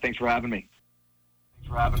thanks for having me.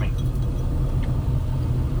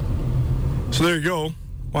 So there you go.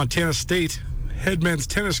 Montana State head men's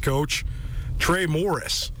tennis coach Trey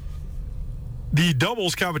Morris. The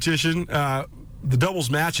doubles competition, the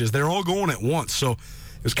doubles matches, they're all going at once. So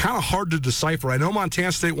it's kind of hard to decipher. I know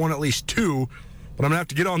Montana State won at least 2, but I'm going to have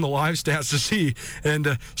to get on the live stats to see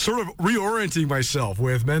and sort of reorienting myself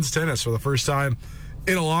with men's tennis for the first time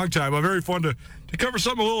in a long time. But very fun to cover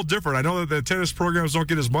something a little different. I know that the tennis programs don't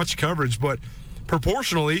get as much coverage, but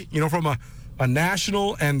proportionally, from a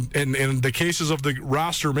national and in the cases of the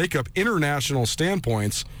roster makeup, international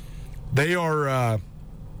standpoints, they are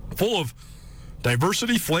full of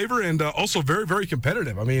diversity, flavor, and also very, very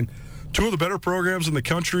competitive. I mean, 2 of the better programs in the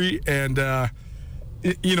country, and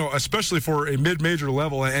especially for a mid-major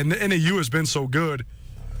level. And the NAU has been so good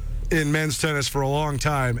in men's tennis for a long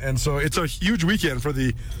time, and so it's a huge weekend for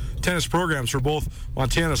the tennis programs for both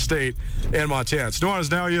Montana State and Montana. It's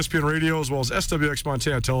Nuanez Now, ESPN Radio, as well as SWX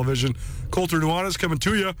Montana Television. Colter Nuanez coming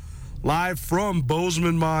to you live from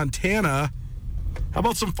Bozeman, Montana. How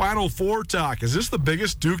about some Final Four talk? Is this the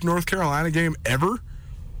biggest Duke North Carolina game ever?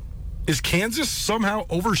 Is Kansas somehow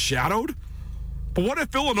overshadowed? But what if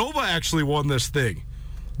Villanova actually won this thing?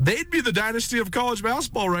 They'd be the dynasty of college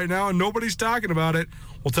basketball right now, and nobody's talking about it.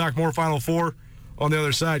 We'll talk more Final Four on the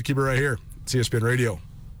other side. Keep it right here. It's ESPN Radio.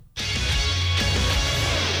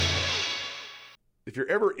 If you're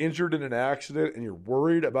ever injured in an accident and you're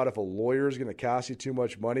worried about if a lawyer is going to cost you too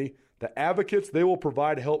much money, the Advocates, they will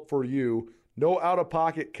provide help for you. No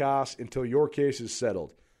out-of-pocket costs until your case is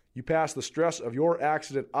settled. You pass the stress of your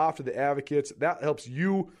accident off to the Advocates. That helps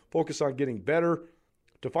you focus on getting better.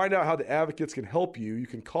 To find out how the Advocates can help you, you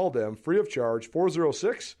can call them free of charge,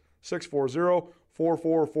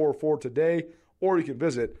 406-640-4444 today, or you can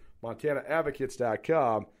visit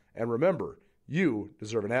MontanaAdvocates.com. And remember, you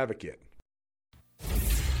deserve an advocate.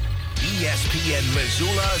 ESPN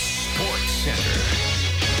Missoula Sports Center.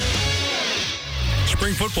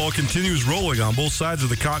 Spring football continues rolling on both sides of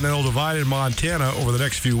the Continental Divide in Montana over the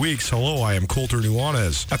next few weeks. Hello, I am Colter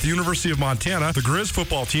Nuanez. At the University of Montana, the Grizz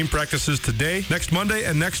football team practices today, next Monday,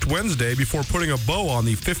 and next Wednesday before putting a bow on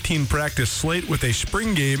the 15-practice slate with a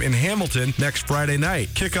spring game in Hamilton next Friday night.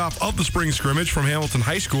 Kickoff of the spring scrimmage from Hamilton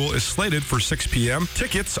High School is slated for 6 p.m.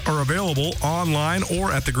 Tickets are available online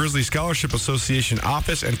or at the Grizzly Scholarship Association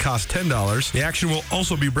office and cost $10. The action will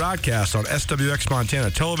also be broadcast on SWX Montana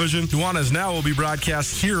Television. Nuanez Now will be broadcast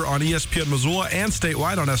here on ESPN Missoula and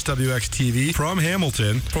statewide on SWX TV from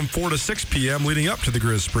Hamilton from 4 to 6 p.m. leading up to the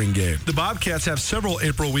Grizz spring game. The Bobcats have several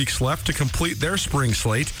April weeks left to complete their spring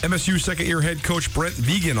slate. MSU second-year head coach Brent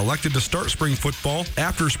Vigen elected to start spring football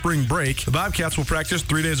after spring break. The Bobcats will practice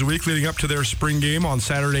 3 days a week leading up to their spring game on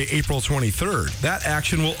Saturday, April 23rd. That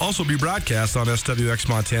action will also be broadcast on SWX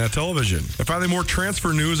Montana Television. And finally, more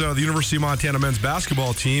transfer news out of the University of Montana men's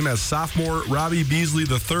basketball team as sophomore Robbie Beasley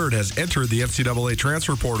III has entered the NCAA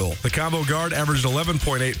transfer portal. The combo guard averaged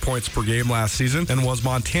 11.8 points per game last season and was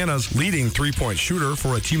Montana's leading three-point shooter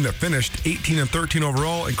for a team that finished 18-13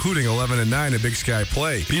 overall, including 11-9 in Big Sky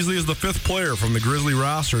play. Beasley is the 5th player from the Grizzly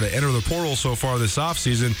roster to enter the portal so far this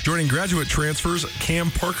offseason, joining graduate transfers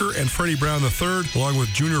Cam Parker and Freddie Brown III, along with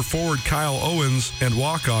junior forward Kyle Owens and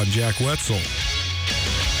walk-on Jack Wetzel.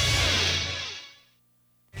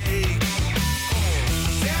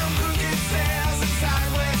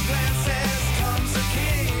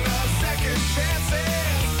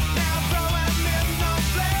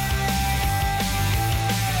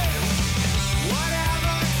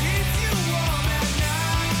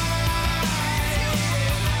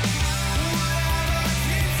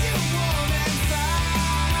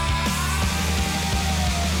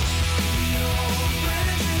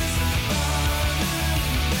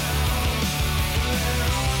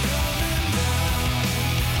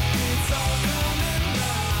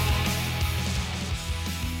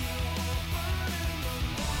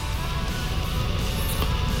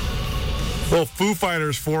 Well, Foo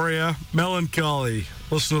Fighters for you. Melancholy.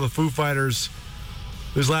 Listen to the Foo Fighters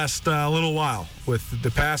this last little while with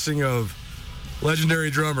the passing of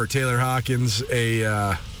legendary drummer Taylor Hawkins,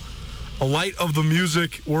 a light of the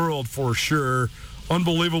music world for sure.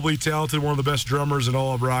 Unbelievably talented, one of the best drummers in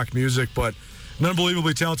all of rock music, but an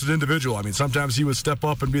unbelievably talented individual. I mean, sometimes he would step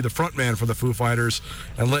up and be the front man for the Foo Fighters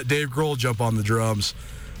and let Dave Grohl jump on the drums.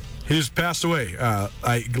 He's passed away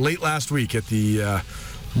late last week at the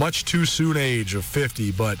much too soon age of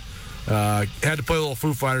 50, but had to play a little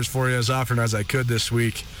Foo Fighters for you as often as I could this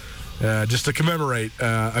week, just to commemorate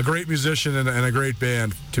a great musician and a great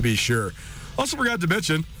band, to be sure. Also forgot to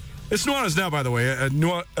mention, it's Nuanez Now, by the way,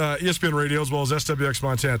 ESPN Radio as well as SWX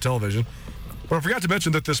Montana Television. But I forgot to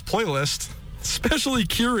mention that this playlist, specially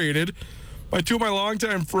curated by two of my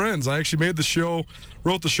longtime friends. I actually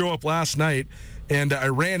wrote the show up last night, and I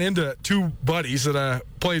ran into two buddies that I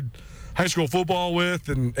played high school football with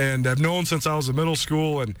and I've known since I was in middle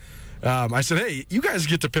school. And I said, hey, you guys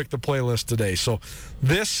get to pick the playlist today. So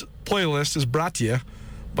this playlist is brought to you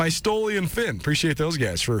by Stoli and Finn. Appreciate those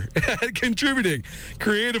guys for contributing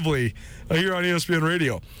creatively here on ESPN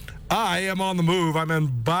Radio. I am on the move. I'm in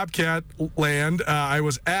Bobcat land. I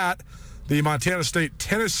was at the Montana State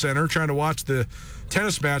Tennis Center trying to watch the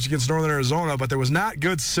tennis match against Northern Arizona, but there was not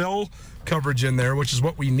good cell coverage in there, which is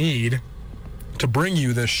what we need to bring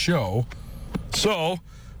you this show. So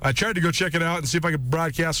I tried to go check it out and see if I could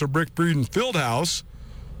broadcast from Brick Breeden Fieldhouse,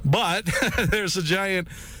 but there's a giant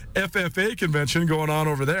FFA convention going on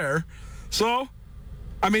over there. So,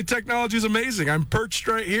 I mean, technology is amazing. I'm perched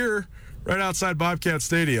right here, right outside Bobcat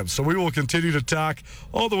Stadium. So we will continue to talk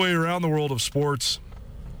all the way around the world of sports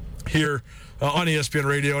here on ESPN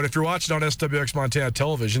Radio. And if you're watching on SWX Montana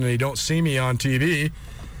Television and you don't see me on TV,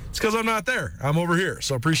 it's because I'm not there. I'm over here.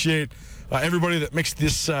 So appreciate everybody that makes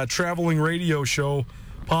this traveling radio show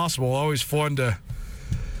possible. Always fun to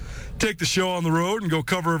take the show on the road and go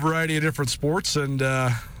cover a variety of different sports, and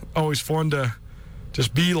always fun to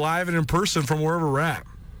just be live and in person from wherever we're at.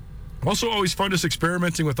 Also always fun just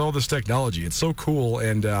experimenting with all this technology. It's so cool,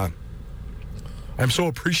 and I'm so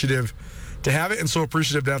appreciative to have it and so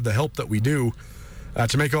appreciative to have the help that we do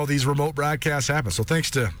to make all these remote broadcasts happen. So thanks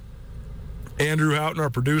to Andrew Houghton, our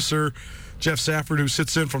producer, Jeff Safford, who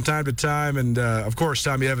sits in from time to time, and, of course,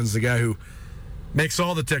 Tommy Evans, the guy who makes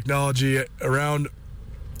all the technology around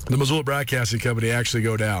the Missoula Broadcasting Company actually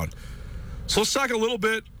go down. So let's talk a little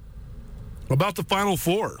bit about the Final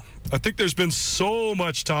Four. I think there's been so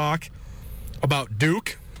much talk about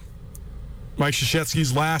Duke. Mike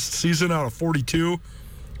Krzyzewski's last season out of 42,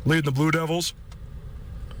 leading the Blue Devils.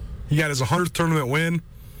 He got his 100th tournament win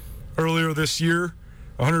earlier this year,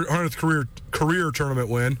 100th career tournament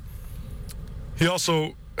win. He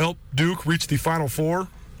also helped Duke reach the Final Four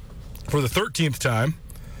for the 13th time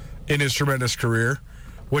in his tremendous career,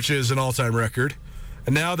 which is an all-time record.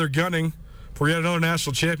 And now they're gunning for yet another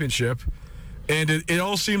national championship. And it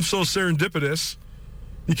all seems so serendipitous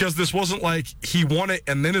because this wasn't like he won it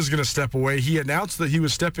and then is going to step away. He announced that he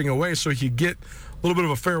was stepping away so he could get a little bit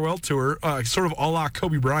of a farewell tour, sort of a la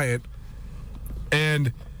Kobe Bryant.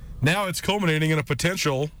 And now it's culminating in a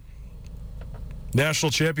potential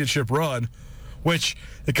national championship run, which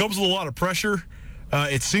it comes with a lot of pressure.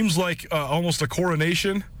 It seems like almost a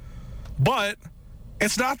coronation, but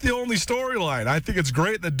it's not the only storyline. I think it's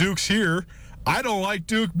great that Duke's here. I don't like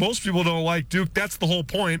Duke. Most people don't like Duke. That's the whole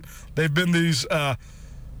point. They've been these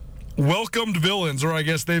welcomed villains, or I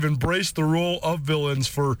guess they've embraced the role of villains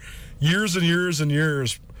for years and years and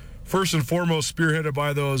years. First and foremost, spearheaded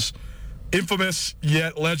by those infamous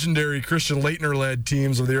yet legendary Christian Laettner-led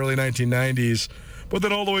teams of the early 1990s, but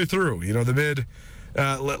then all the way through, the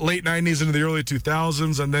late 90s into the early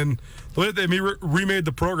 2000s, and then the way they remade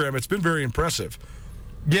the program, it's been very impressive.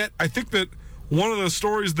 Yet, I think that one of the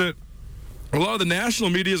stories that a lot of the national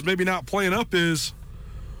media is maybe not playing up is,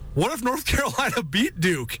 what if North Carolina beat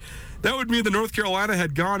Duke? That would mean that North Carolina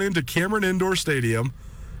had gone into Cameron Indoor Stadium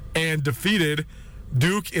and defeated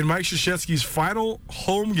Duke in Mike Krzyzewski's final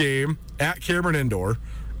home game at Cameron Indoor,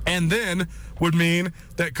 and then would mean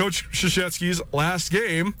that Coach Krzyzewski's last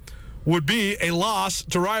game would be a loss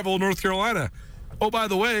to rival North Carolina. Oh, by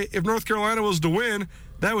the way, if North Carolina was to win,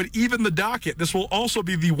 that would even the docket. This will also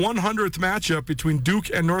be the 100th matchup between Duke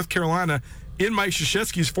and North Carolina in Mike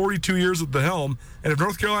Krzyzewski's 42 years at the helm. And if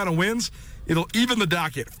North Carolina wins, it'll even the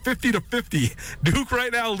docket, 50-50. Duke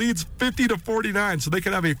right now leads 50-49, so they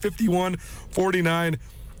could have a 51-49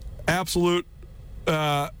 absolute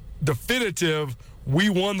definitive, we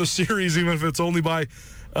won the series, even if it's only by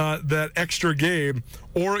that extra game.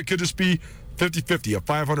 Or it could just be 50-50, a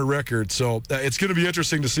 500 record. So it's going to be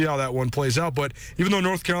interesting to see how that one plays out. But even though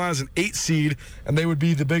North Carolina is an 8 seed, and they would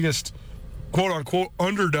be the biggest quote-unquote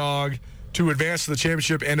underdog to advance to the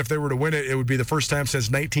championship, and if they were to win it, it would be the first time since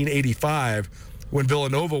 1985 when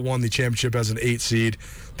Villanova won the championship as an 8 seed,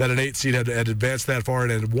 that an 8 seed had advanced that far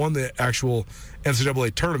and had won the actual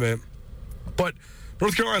NCAA tournament. But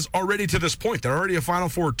North Carolina's already to this point. They're already a Final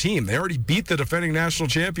Four team. They already beat the defending national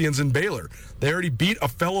champions in Baylor. They already beat a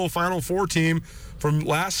fellow Final Four team from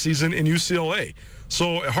last season in UCLA.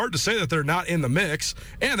 So hard to say that they're not in the mix.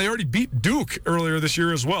 And they already beat Duke earlier this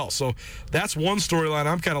year as well. So that's one storyline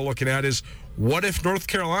I'm kind of looking at is, what if North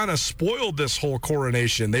Carolina spoiled this whole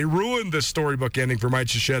coronation? They ruined this storybook ending for Mike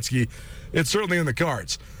Krzyzewski. It's certainly in the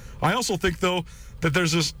cards. I also think, though, that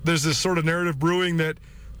there's this sort of narrative brewing that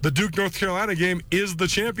the Duke North Carolina game is the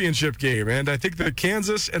championship game. And I think that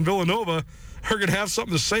Kansas and Villanova are going to have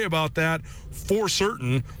something to say about that for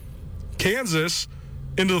certain. Kansas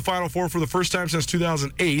into the Final Four for the first time since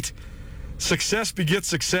 2008. Success begets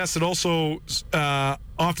success. It also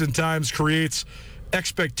oftentimes creates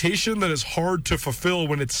expectation that is hard to fulfill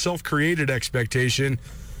when it's self-created expectation.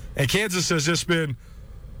 And Kansas has just been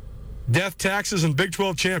death, taxes, and Big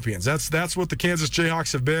 12 champions. That's what the Kansas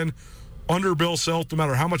Jayhawks have been under Bill Self. No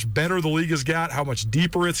matter how much better the league has got, how much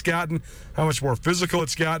deeper it's gotten, how much more physical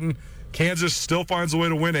it's gotten, Kansas still finds a way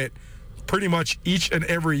to win it pretty much each and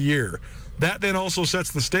every year. That then also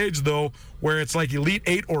sets the stage, though, where it's like Elite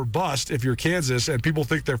Eight or bust if you're Kansas, and people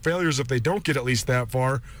think they're failures if they don't get at least that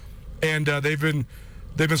far. And they've been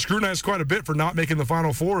scrutinized quite a bit for not making the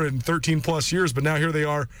Final Four in 13-plus years, but now here they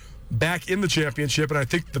are back in the championship. And I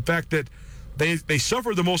think the fact that they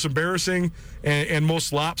suffered the most embarrassing and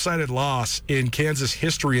most lopsided loss in Kansas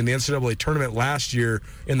history in the NCAA tournament last year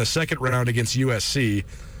in the second round against USC.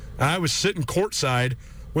 And I was sitting courtside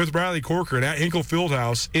with Riley Corcoran at Hinkle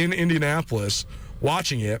Fieldhouse in Indianapolis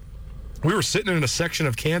watching it. We were sitting in a section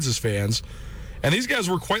of Kansas fans, and these guys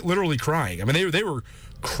were quite literally crying. I mean, they were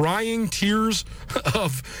crying tears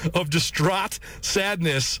of distraught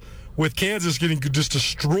sadness with Kansas getting just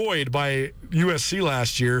destroyed by USC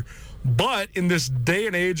last year. But in this day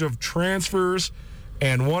and age of transfers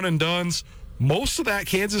and one-and-dones, most of that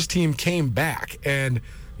Kansas team came back, and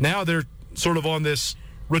now they're sort of on this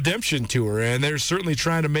redemption tour, and they're certainly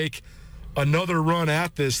trying to make another run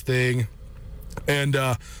at this thing. And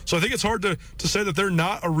so I think it's hard to say that they're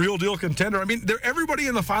not a real deal contender. I mean, everybody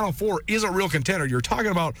in the Final Four is a real contender. You're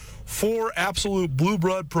talking about 4 absolute blue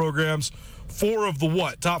blood programs, 4 of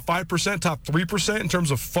the top 5%, top 3% in terms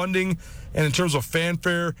of funding and in terms of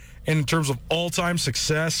fanfare and in terms of all-time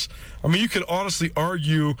success. I mean, you could honestly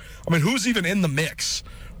argue, who's even in the mix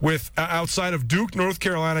with outside of Duke, North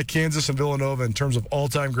Carolina, Kansas, and Villanova in terms of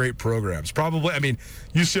all-time great programs? Probably,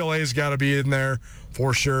 UCLA's got to be in there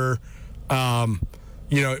for sure.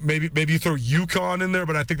 Maybe you throw UConn in there,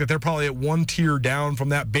 but I think that they're probably at 1 tier down from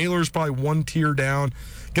that. Baylor's probably 1 tier down.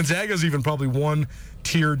 Gonzaga's even probably 1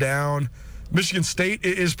 tier down. Michigan State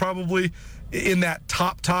is probably in that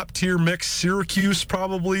top tier mix. Syracuse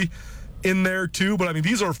probably in there too. But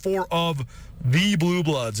these are 4 of the blue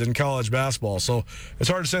bloods in college basketball, so it's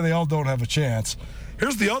hard to say they all don't have a chance.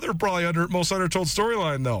 Here's the other probably most undertold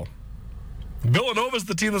storyline, though. Villanova's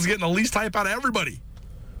the team that's getting the least hype out of everybody.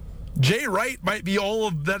 Jay Wright might be all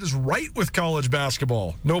of that is right with college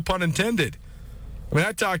basketball, no pun intended.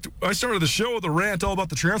 I started the show with a rant all about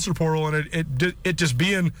the transfer portal and it just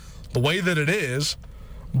being the way that it is,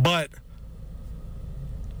 but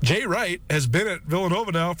Jay Wright has been at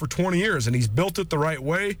Villanova now for 20 years, and he's built it the right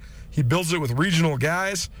way. He builds it with regional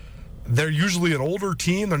guys. They're usually an older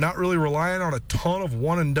team. They're not really relying on a ton of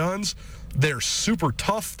one-and-dones. They're super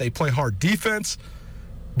tough. They play hard defense.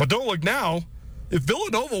 But don't look now. If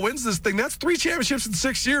Villanova wins this thing, that's 3 championships in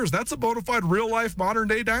 6 years. That's a bona fide, real-life,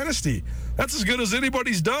 modern-day dynasty. That's as good as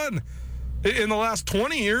anybody's done in the last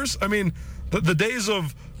 20 years. The days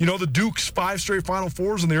of, the Dukes 5 straight Final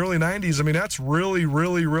Fours in the early 90s, that's really,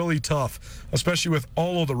 really, really tough, especially with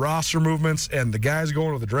all of the roster movements and the guys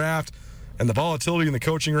going to the draft and the volatility in the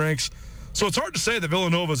coaching ranks. So it's hard to say that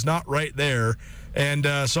Villanova's not right there. And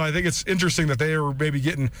so I think it's interesting that they are maybe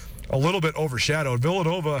getting a little bit overshadowed.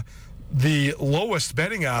 Villanova, the lowest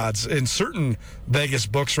betting odds in certain Vegas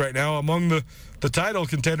books right now among the title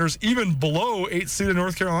contenders, even below 8th seed in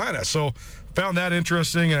North Carolina. So found that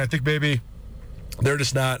interesting, and I think maybe they're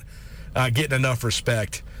just not getting enough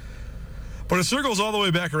respect. But it circles all the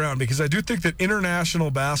way back around, because I do think that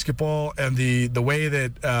international basketball and the way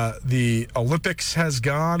that the Olympics has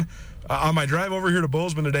gone. On my drive over here to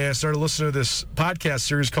Bozeman today, I started listening to this podcast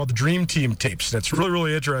series called the Dream Team Tapes. That's really,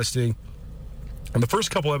 really interesting. And the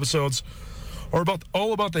first couple episodes are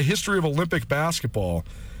all about the history of Olympic basketball.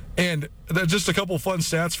 And just a couple fun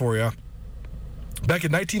stats for you. Back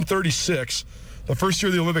in 1936, the first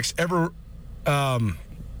year the Olympics ever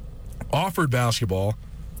offered basketball,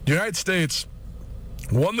 the United States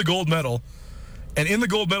won the gold medal, and in the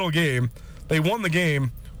gold medal game, they won the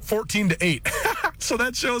game 14-8. So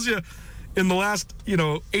that shows you in the last,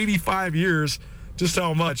 85 years just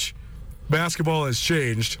how much basketball has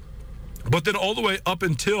changed. But then all the way up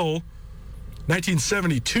until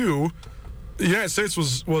 1972, the United States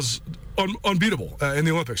was unbeatable in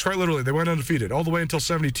the Olympics. Quite literally, they went undefeated all the way until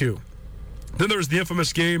 72. Then there was the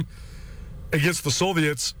infamous game against the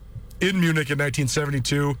Soviets in Munich in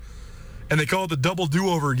 1972, and they call it the double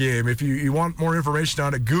do-over game. If you want more information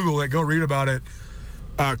on it, Google it, go read about it.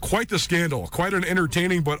 Quite the scandal, quite an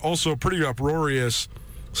entertaining but also pretty uproarious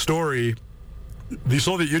story, the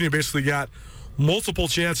Soviet Union basically got multiple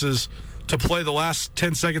chances to play the last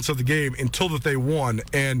 10 seconds of the game until that they won.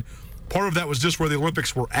 And part of that was just where the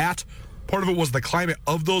Olympics were at. Part of it was the climate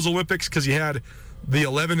of those Olympics, because you had the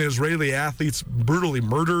 11 Israeli athletes brutally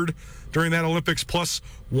murdered during that Olympics, plus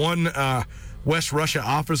one West Russia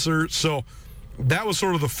officer. So that was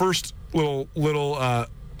sort of the first little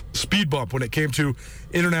speed bump when it came to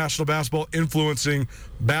international basketball influencing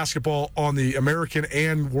basketball on the American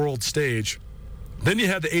and world stage. Then you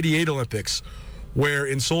had the 88 Olympics, where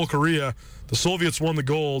in Seoul, Korea, the Soviets won the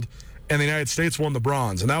gold and the United States won the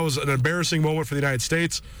bronze. And that was an embarrassing moment for the United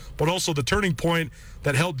States, but also the turning point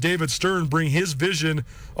that helped David Stern bring his vision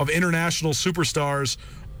of international superstars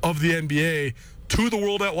of the NBA to the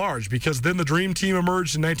world at large, because then the Dream Team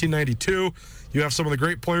emerged in 1992. You have some of the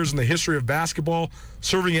great players in the history of basketball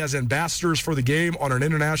serving as ambassadors for the game on an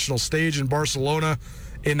international stage in Barcelona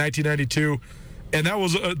in 1992. And that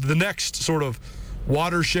was the next sort of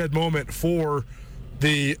watershed moment for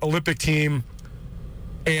the Olympic team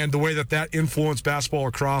and the way that influenced basketball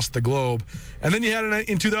across the globe. And then you had it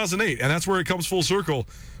in 2008, and that's where it comes full circle,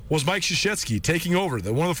 was Mike Krzyzewski taking over,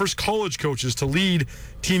 one of the first college coaches to lead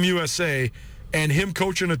Team USA, and him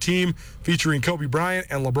coaching a team featuring Kobe Bryant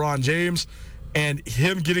and LeBron James, and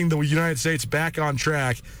him getting the United States back on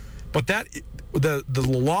track. But the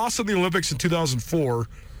loss of the Olympics in 2004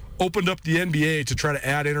 opened up the NBA to try to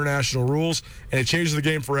add international rules, and it changed the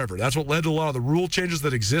game forever. That's what led to a lot of the rule changes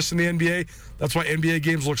that exist in the NBA. That's why NBA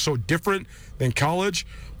games look so different than college.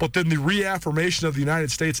 But then the reaffirmation of the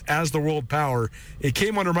United States as the world power, it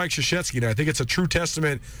came under Mike Krzyzewski, and I think it's a true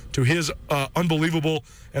testament to his unbelievable,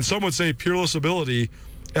 and some would say peerless ability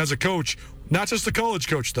as a coach. Not just a college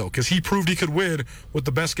coach, though, because he proved he could win with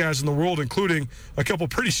the best guys in the world, including a couple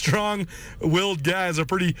pretty strong-willed guys, a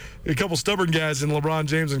couple stubborn guys in LeBron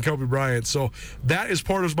James and Kobe Bryant. So that is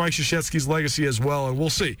part of Mike Krzyzewski's legacy as well, and we'll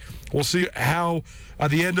see. We'll see how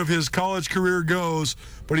the end of his college career goes,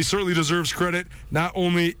 but he certainly deserves credit, not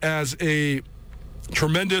only as a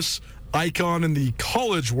tremendous icon in the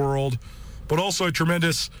college world, but also a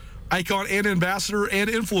tremendous icon and ambassador and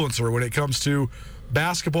influencer when it comes to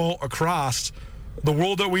basketball across the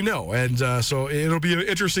world that we know. And so it'll be an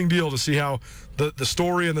interesting deal to see how the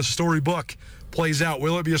story and the storybook plays out.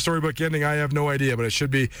 Will it be a storybook ending? I have no idea, but it should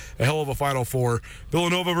be a hell of a Final Four.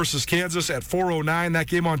 Villanova versus Kansas at 4:09. That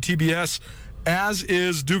game on TBS, as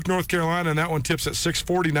is Duke, North Carolina, and that one tips at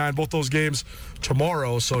 6:49. Both those games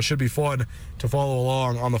tomorrow, so it should be fun to follow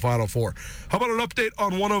along on the Final Four. How about an update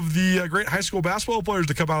on one of the great high school basketball players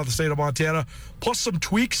to come out of the state of Montana, plus some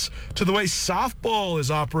tweaks to the way softball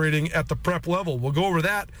is operating at the prep level? We'll go over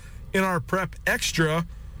that in our Prep Extra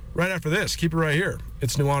right after this. Keep it right here.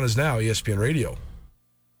 It's Nuanez Now, ESPN Radio.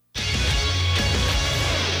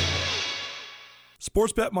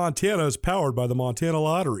 Sportsbet Montana is powered by the Montana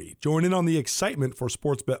Lottery. Join in on the excitement for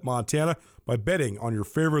Sportsbet Montana by betting on your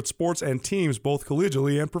favorite sports and teams both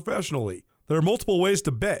collegially and professionally. There are multiple ways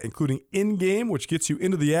to bet, including in-game, which gets you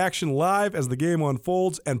into the action live as the game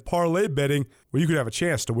unfolds, and parlay betting, where you could have a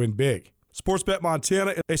chance to win big. Sportsbet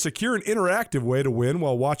Montana is a secure and interactive way to win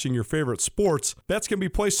while watching your favorite sports. Bets can be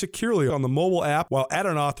placed securely on the mobile app while at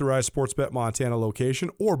an authorized Sportsbet Montana location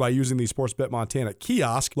or by using the Sportsbet Montana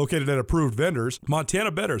kiosk located at approved vendors. Montana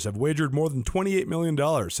bettors have wagered more than $28 million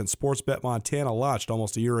since Sportsbet Montana launched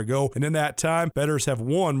almost a year ago, and in that time, bettors have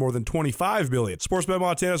won more than $25 million. Sportsbet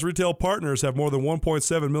Montana's retail partners have more than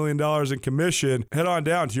 $1.7 million in commission. Head on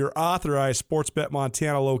down to your authorized Sportsbet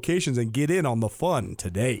Montana locations and get in on the fun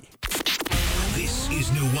today. This is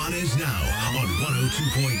Nuanez Now on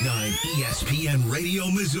 102.9 ESPN Radio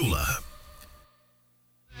Missoula.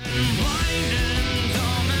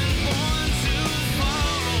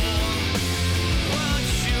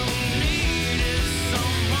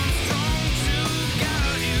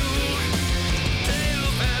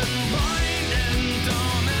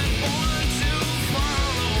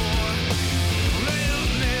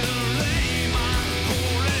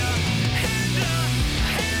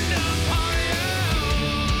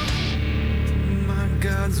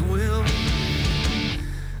 God's will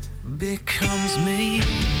becomes me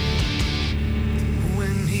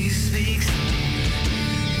when he speaks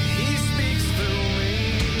through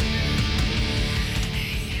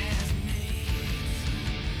me.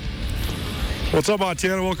 What's up,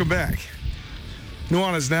 Montana? Welcome back.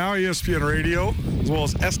 Nuanez Now, ESPN Radio, as well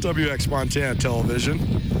as SWX Montana Television.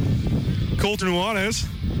 Colter Nuanez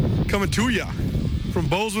coming to you from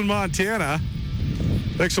Bozeman, Montana.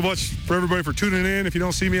 Thanks so much for everybody for tuning in. If you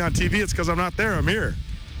don't see me on TV, it's because I'm not there. I'm here.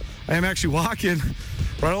 I am actually walking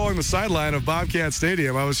right along the sideline of Bobcat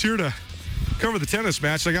Stadium. I was here to cover the tennis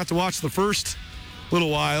match. I got to watch the first little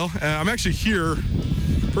while. I'm actually here,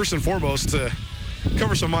 first and foremost, to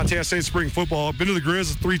cover some Montana State spring football. I've been to the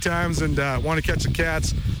Grizz 3 times and want to catch the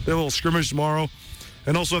Cats. They have a little scrimmage tomorrow.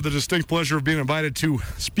 And also have the distinct pleasure of being invited to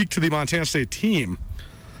speak to the Montana State team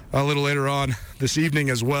a little later on this evening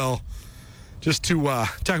as well, just to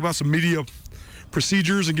talk about some media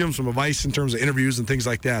procedures and give them some advice in terms of interviews and things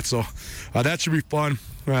like that. So that should be fun.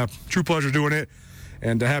 True pleasure doing it,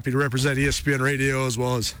 and happy to represent ESPN Radio as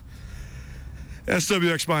well as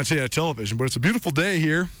SWX Montana Television. But it's a beautiful day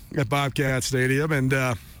here at Bobcat Stadium, and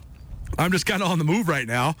I'm just kind of on the move right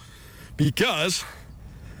now because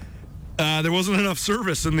there wasn't enough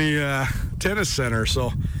service in the tennis center.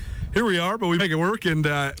 So here we are, but we make it work, and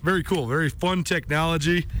very cool, very fun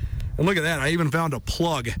technology. And look at that, I even found a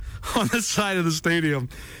plug on the side of the stadium.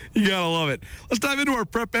 You gotta love it. Let's dive into our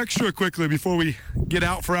Prep Extra quickly before we get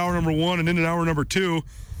out for hour number 1 and into hour number 2.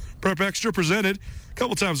 Prep Extra presented a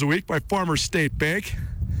couple times a week by Farmers State Bank.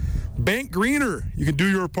 Bank greener. You can do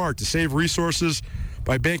your part to save resources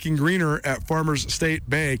by banking greener at Farmers State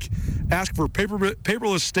Bank. Ask for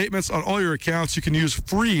paperless statements on all your accounts. You can use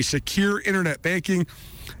free, secure internet banking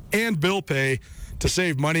and bill pay to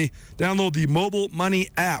save money. Download the Mobile Money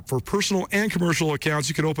app for personal and commercial accounts.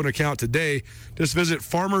 You can open an account today. Just visit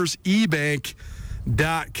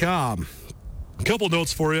farmersebank.com. A couple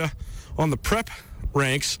notes for you on the prep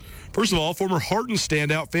ranks. First of all, former Hardin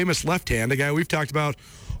standout, famous left hand, a guy we've talked about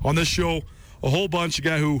on this show a whole bunch, a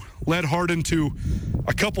guy who led Hardin to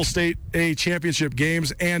a couple State A championship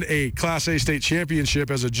games and a Class A state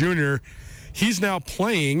championship as a junior. He's now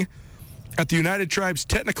playing at the United Tribes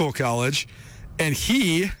Technical College, and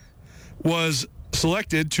he was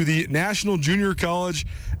selected to the National Junior College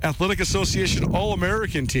Athletic Association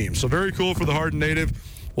All-American team. So very cool for the Hardin native.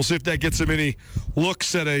 We'll see if that gets him any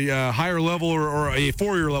looks at a higher level or a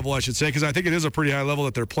 4-year level, I should say, because I think it is a pretty high level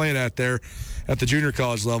that they're playing at there at the junior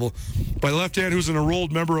college level. By left hand, who's an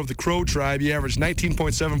enrolled member of the Crow tribe, he averaged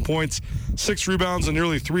 19.7 points, 6 rebounds, and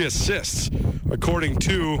nearly 3 assists, according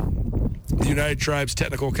to the United Tribes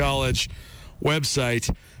Technical College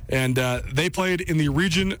website. And they played in the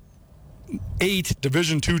Region 8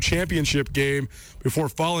 Division II championship game before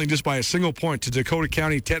falling just by a single point to Dakota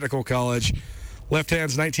County Technical College. Left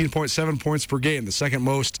hand's 19.7 points per game, the second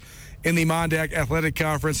most in the Mondac Athletic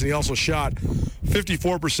Conference, and he also shot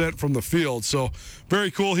 54% from the field. So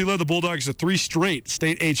very cool. He led the Bulldogs to 3 straight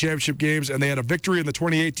State A championship games, and they had a victory in the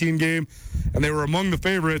 2018 game, and they were among the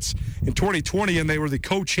favorites in 2020, and they were the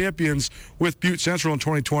co-champions with Butte Central in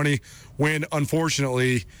 2020 when,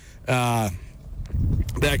 unfortunately, that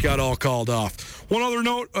got all called off. One other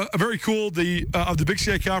note, very cool, of the Big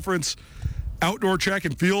Sky Conference outdoor track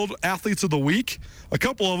and field athletes of the week, a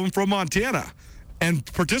couple of them from Montana and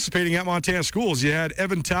participating at Montana schools. You had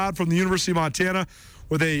Evan Todd from the University of Montana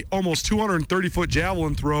with a almost 230-foot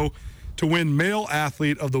javelin throw to win male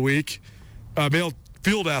athlete of the week, male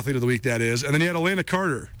field athlete of the week, that is. And then you had Elena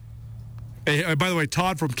Carter. By the way,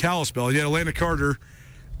 Todd from Kalispell. You had Elena Carter,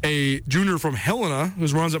 a junior from Helena, who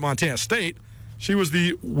runs at Montana State. She was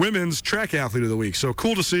the women's track athlete of the week. So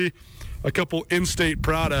cool to see a couple in-state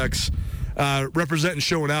products representing,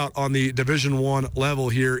 showing out on the Division I level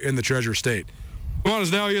here in the Treasure State. On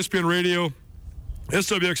is now ESPN Radio,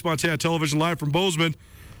 SWX Montana Television, live from Bozeman.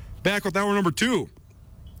 Back with hour number 2.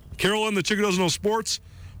 Carolyn, the Chicken Doesn't Know Sports,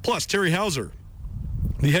 plus Terry Hauser,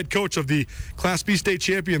 the head coach of the Class B state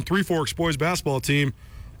champion Three Forks boys basketball team.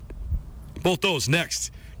 Both those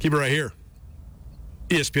next. Keep it right here.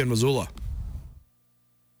 ESPN Missoula.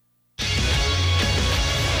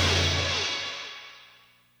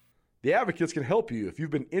 The Advocates can help you if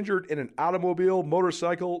you've been injured in an automobile,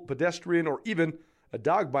 motorcycle, pedestrian, or even a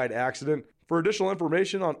dog bite accident. For additional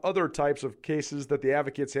information on other types of cases that the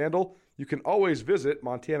Advocates handle, you can always visit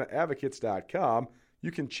MontanaAdvocates.com. You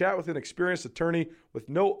can chat with an experienced attorney with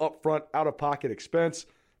no upfront out-of-pocket expense.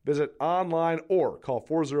 Visit online or call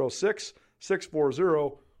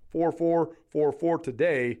 406-640-4444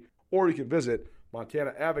 today, or you can visit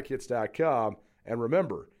MontanaAdvocates.com. And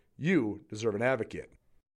remember, you deserve an advocate.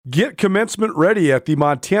 Get commencement ready at the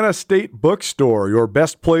Montana State Bookstore, your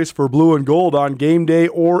best place for blue and gold on game day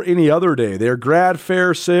or any other day. Their grad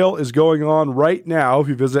fair sale is going on right now if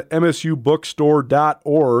you visit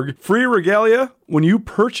msubookstore.org. Free regalia when you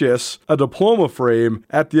purchase a diploma frame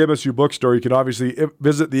at the MSU Bookstore. You can obviously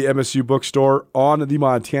visit the MSU Bookstore on the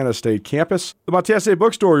Montana State campus. The Montana State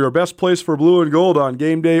Bookstore, your best place for blue and gold on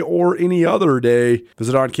game day or any other day.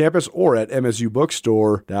 Visit on campus or at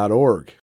msubookstore.org.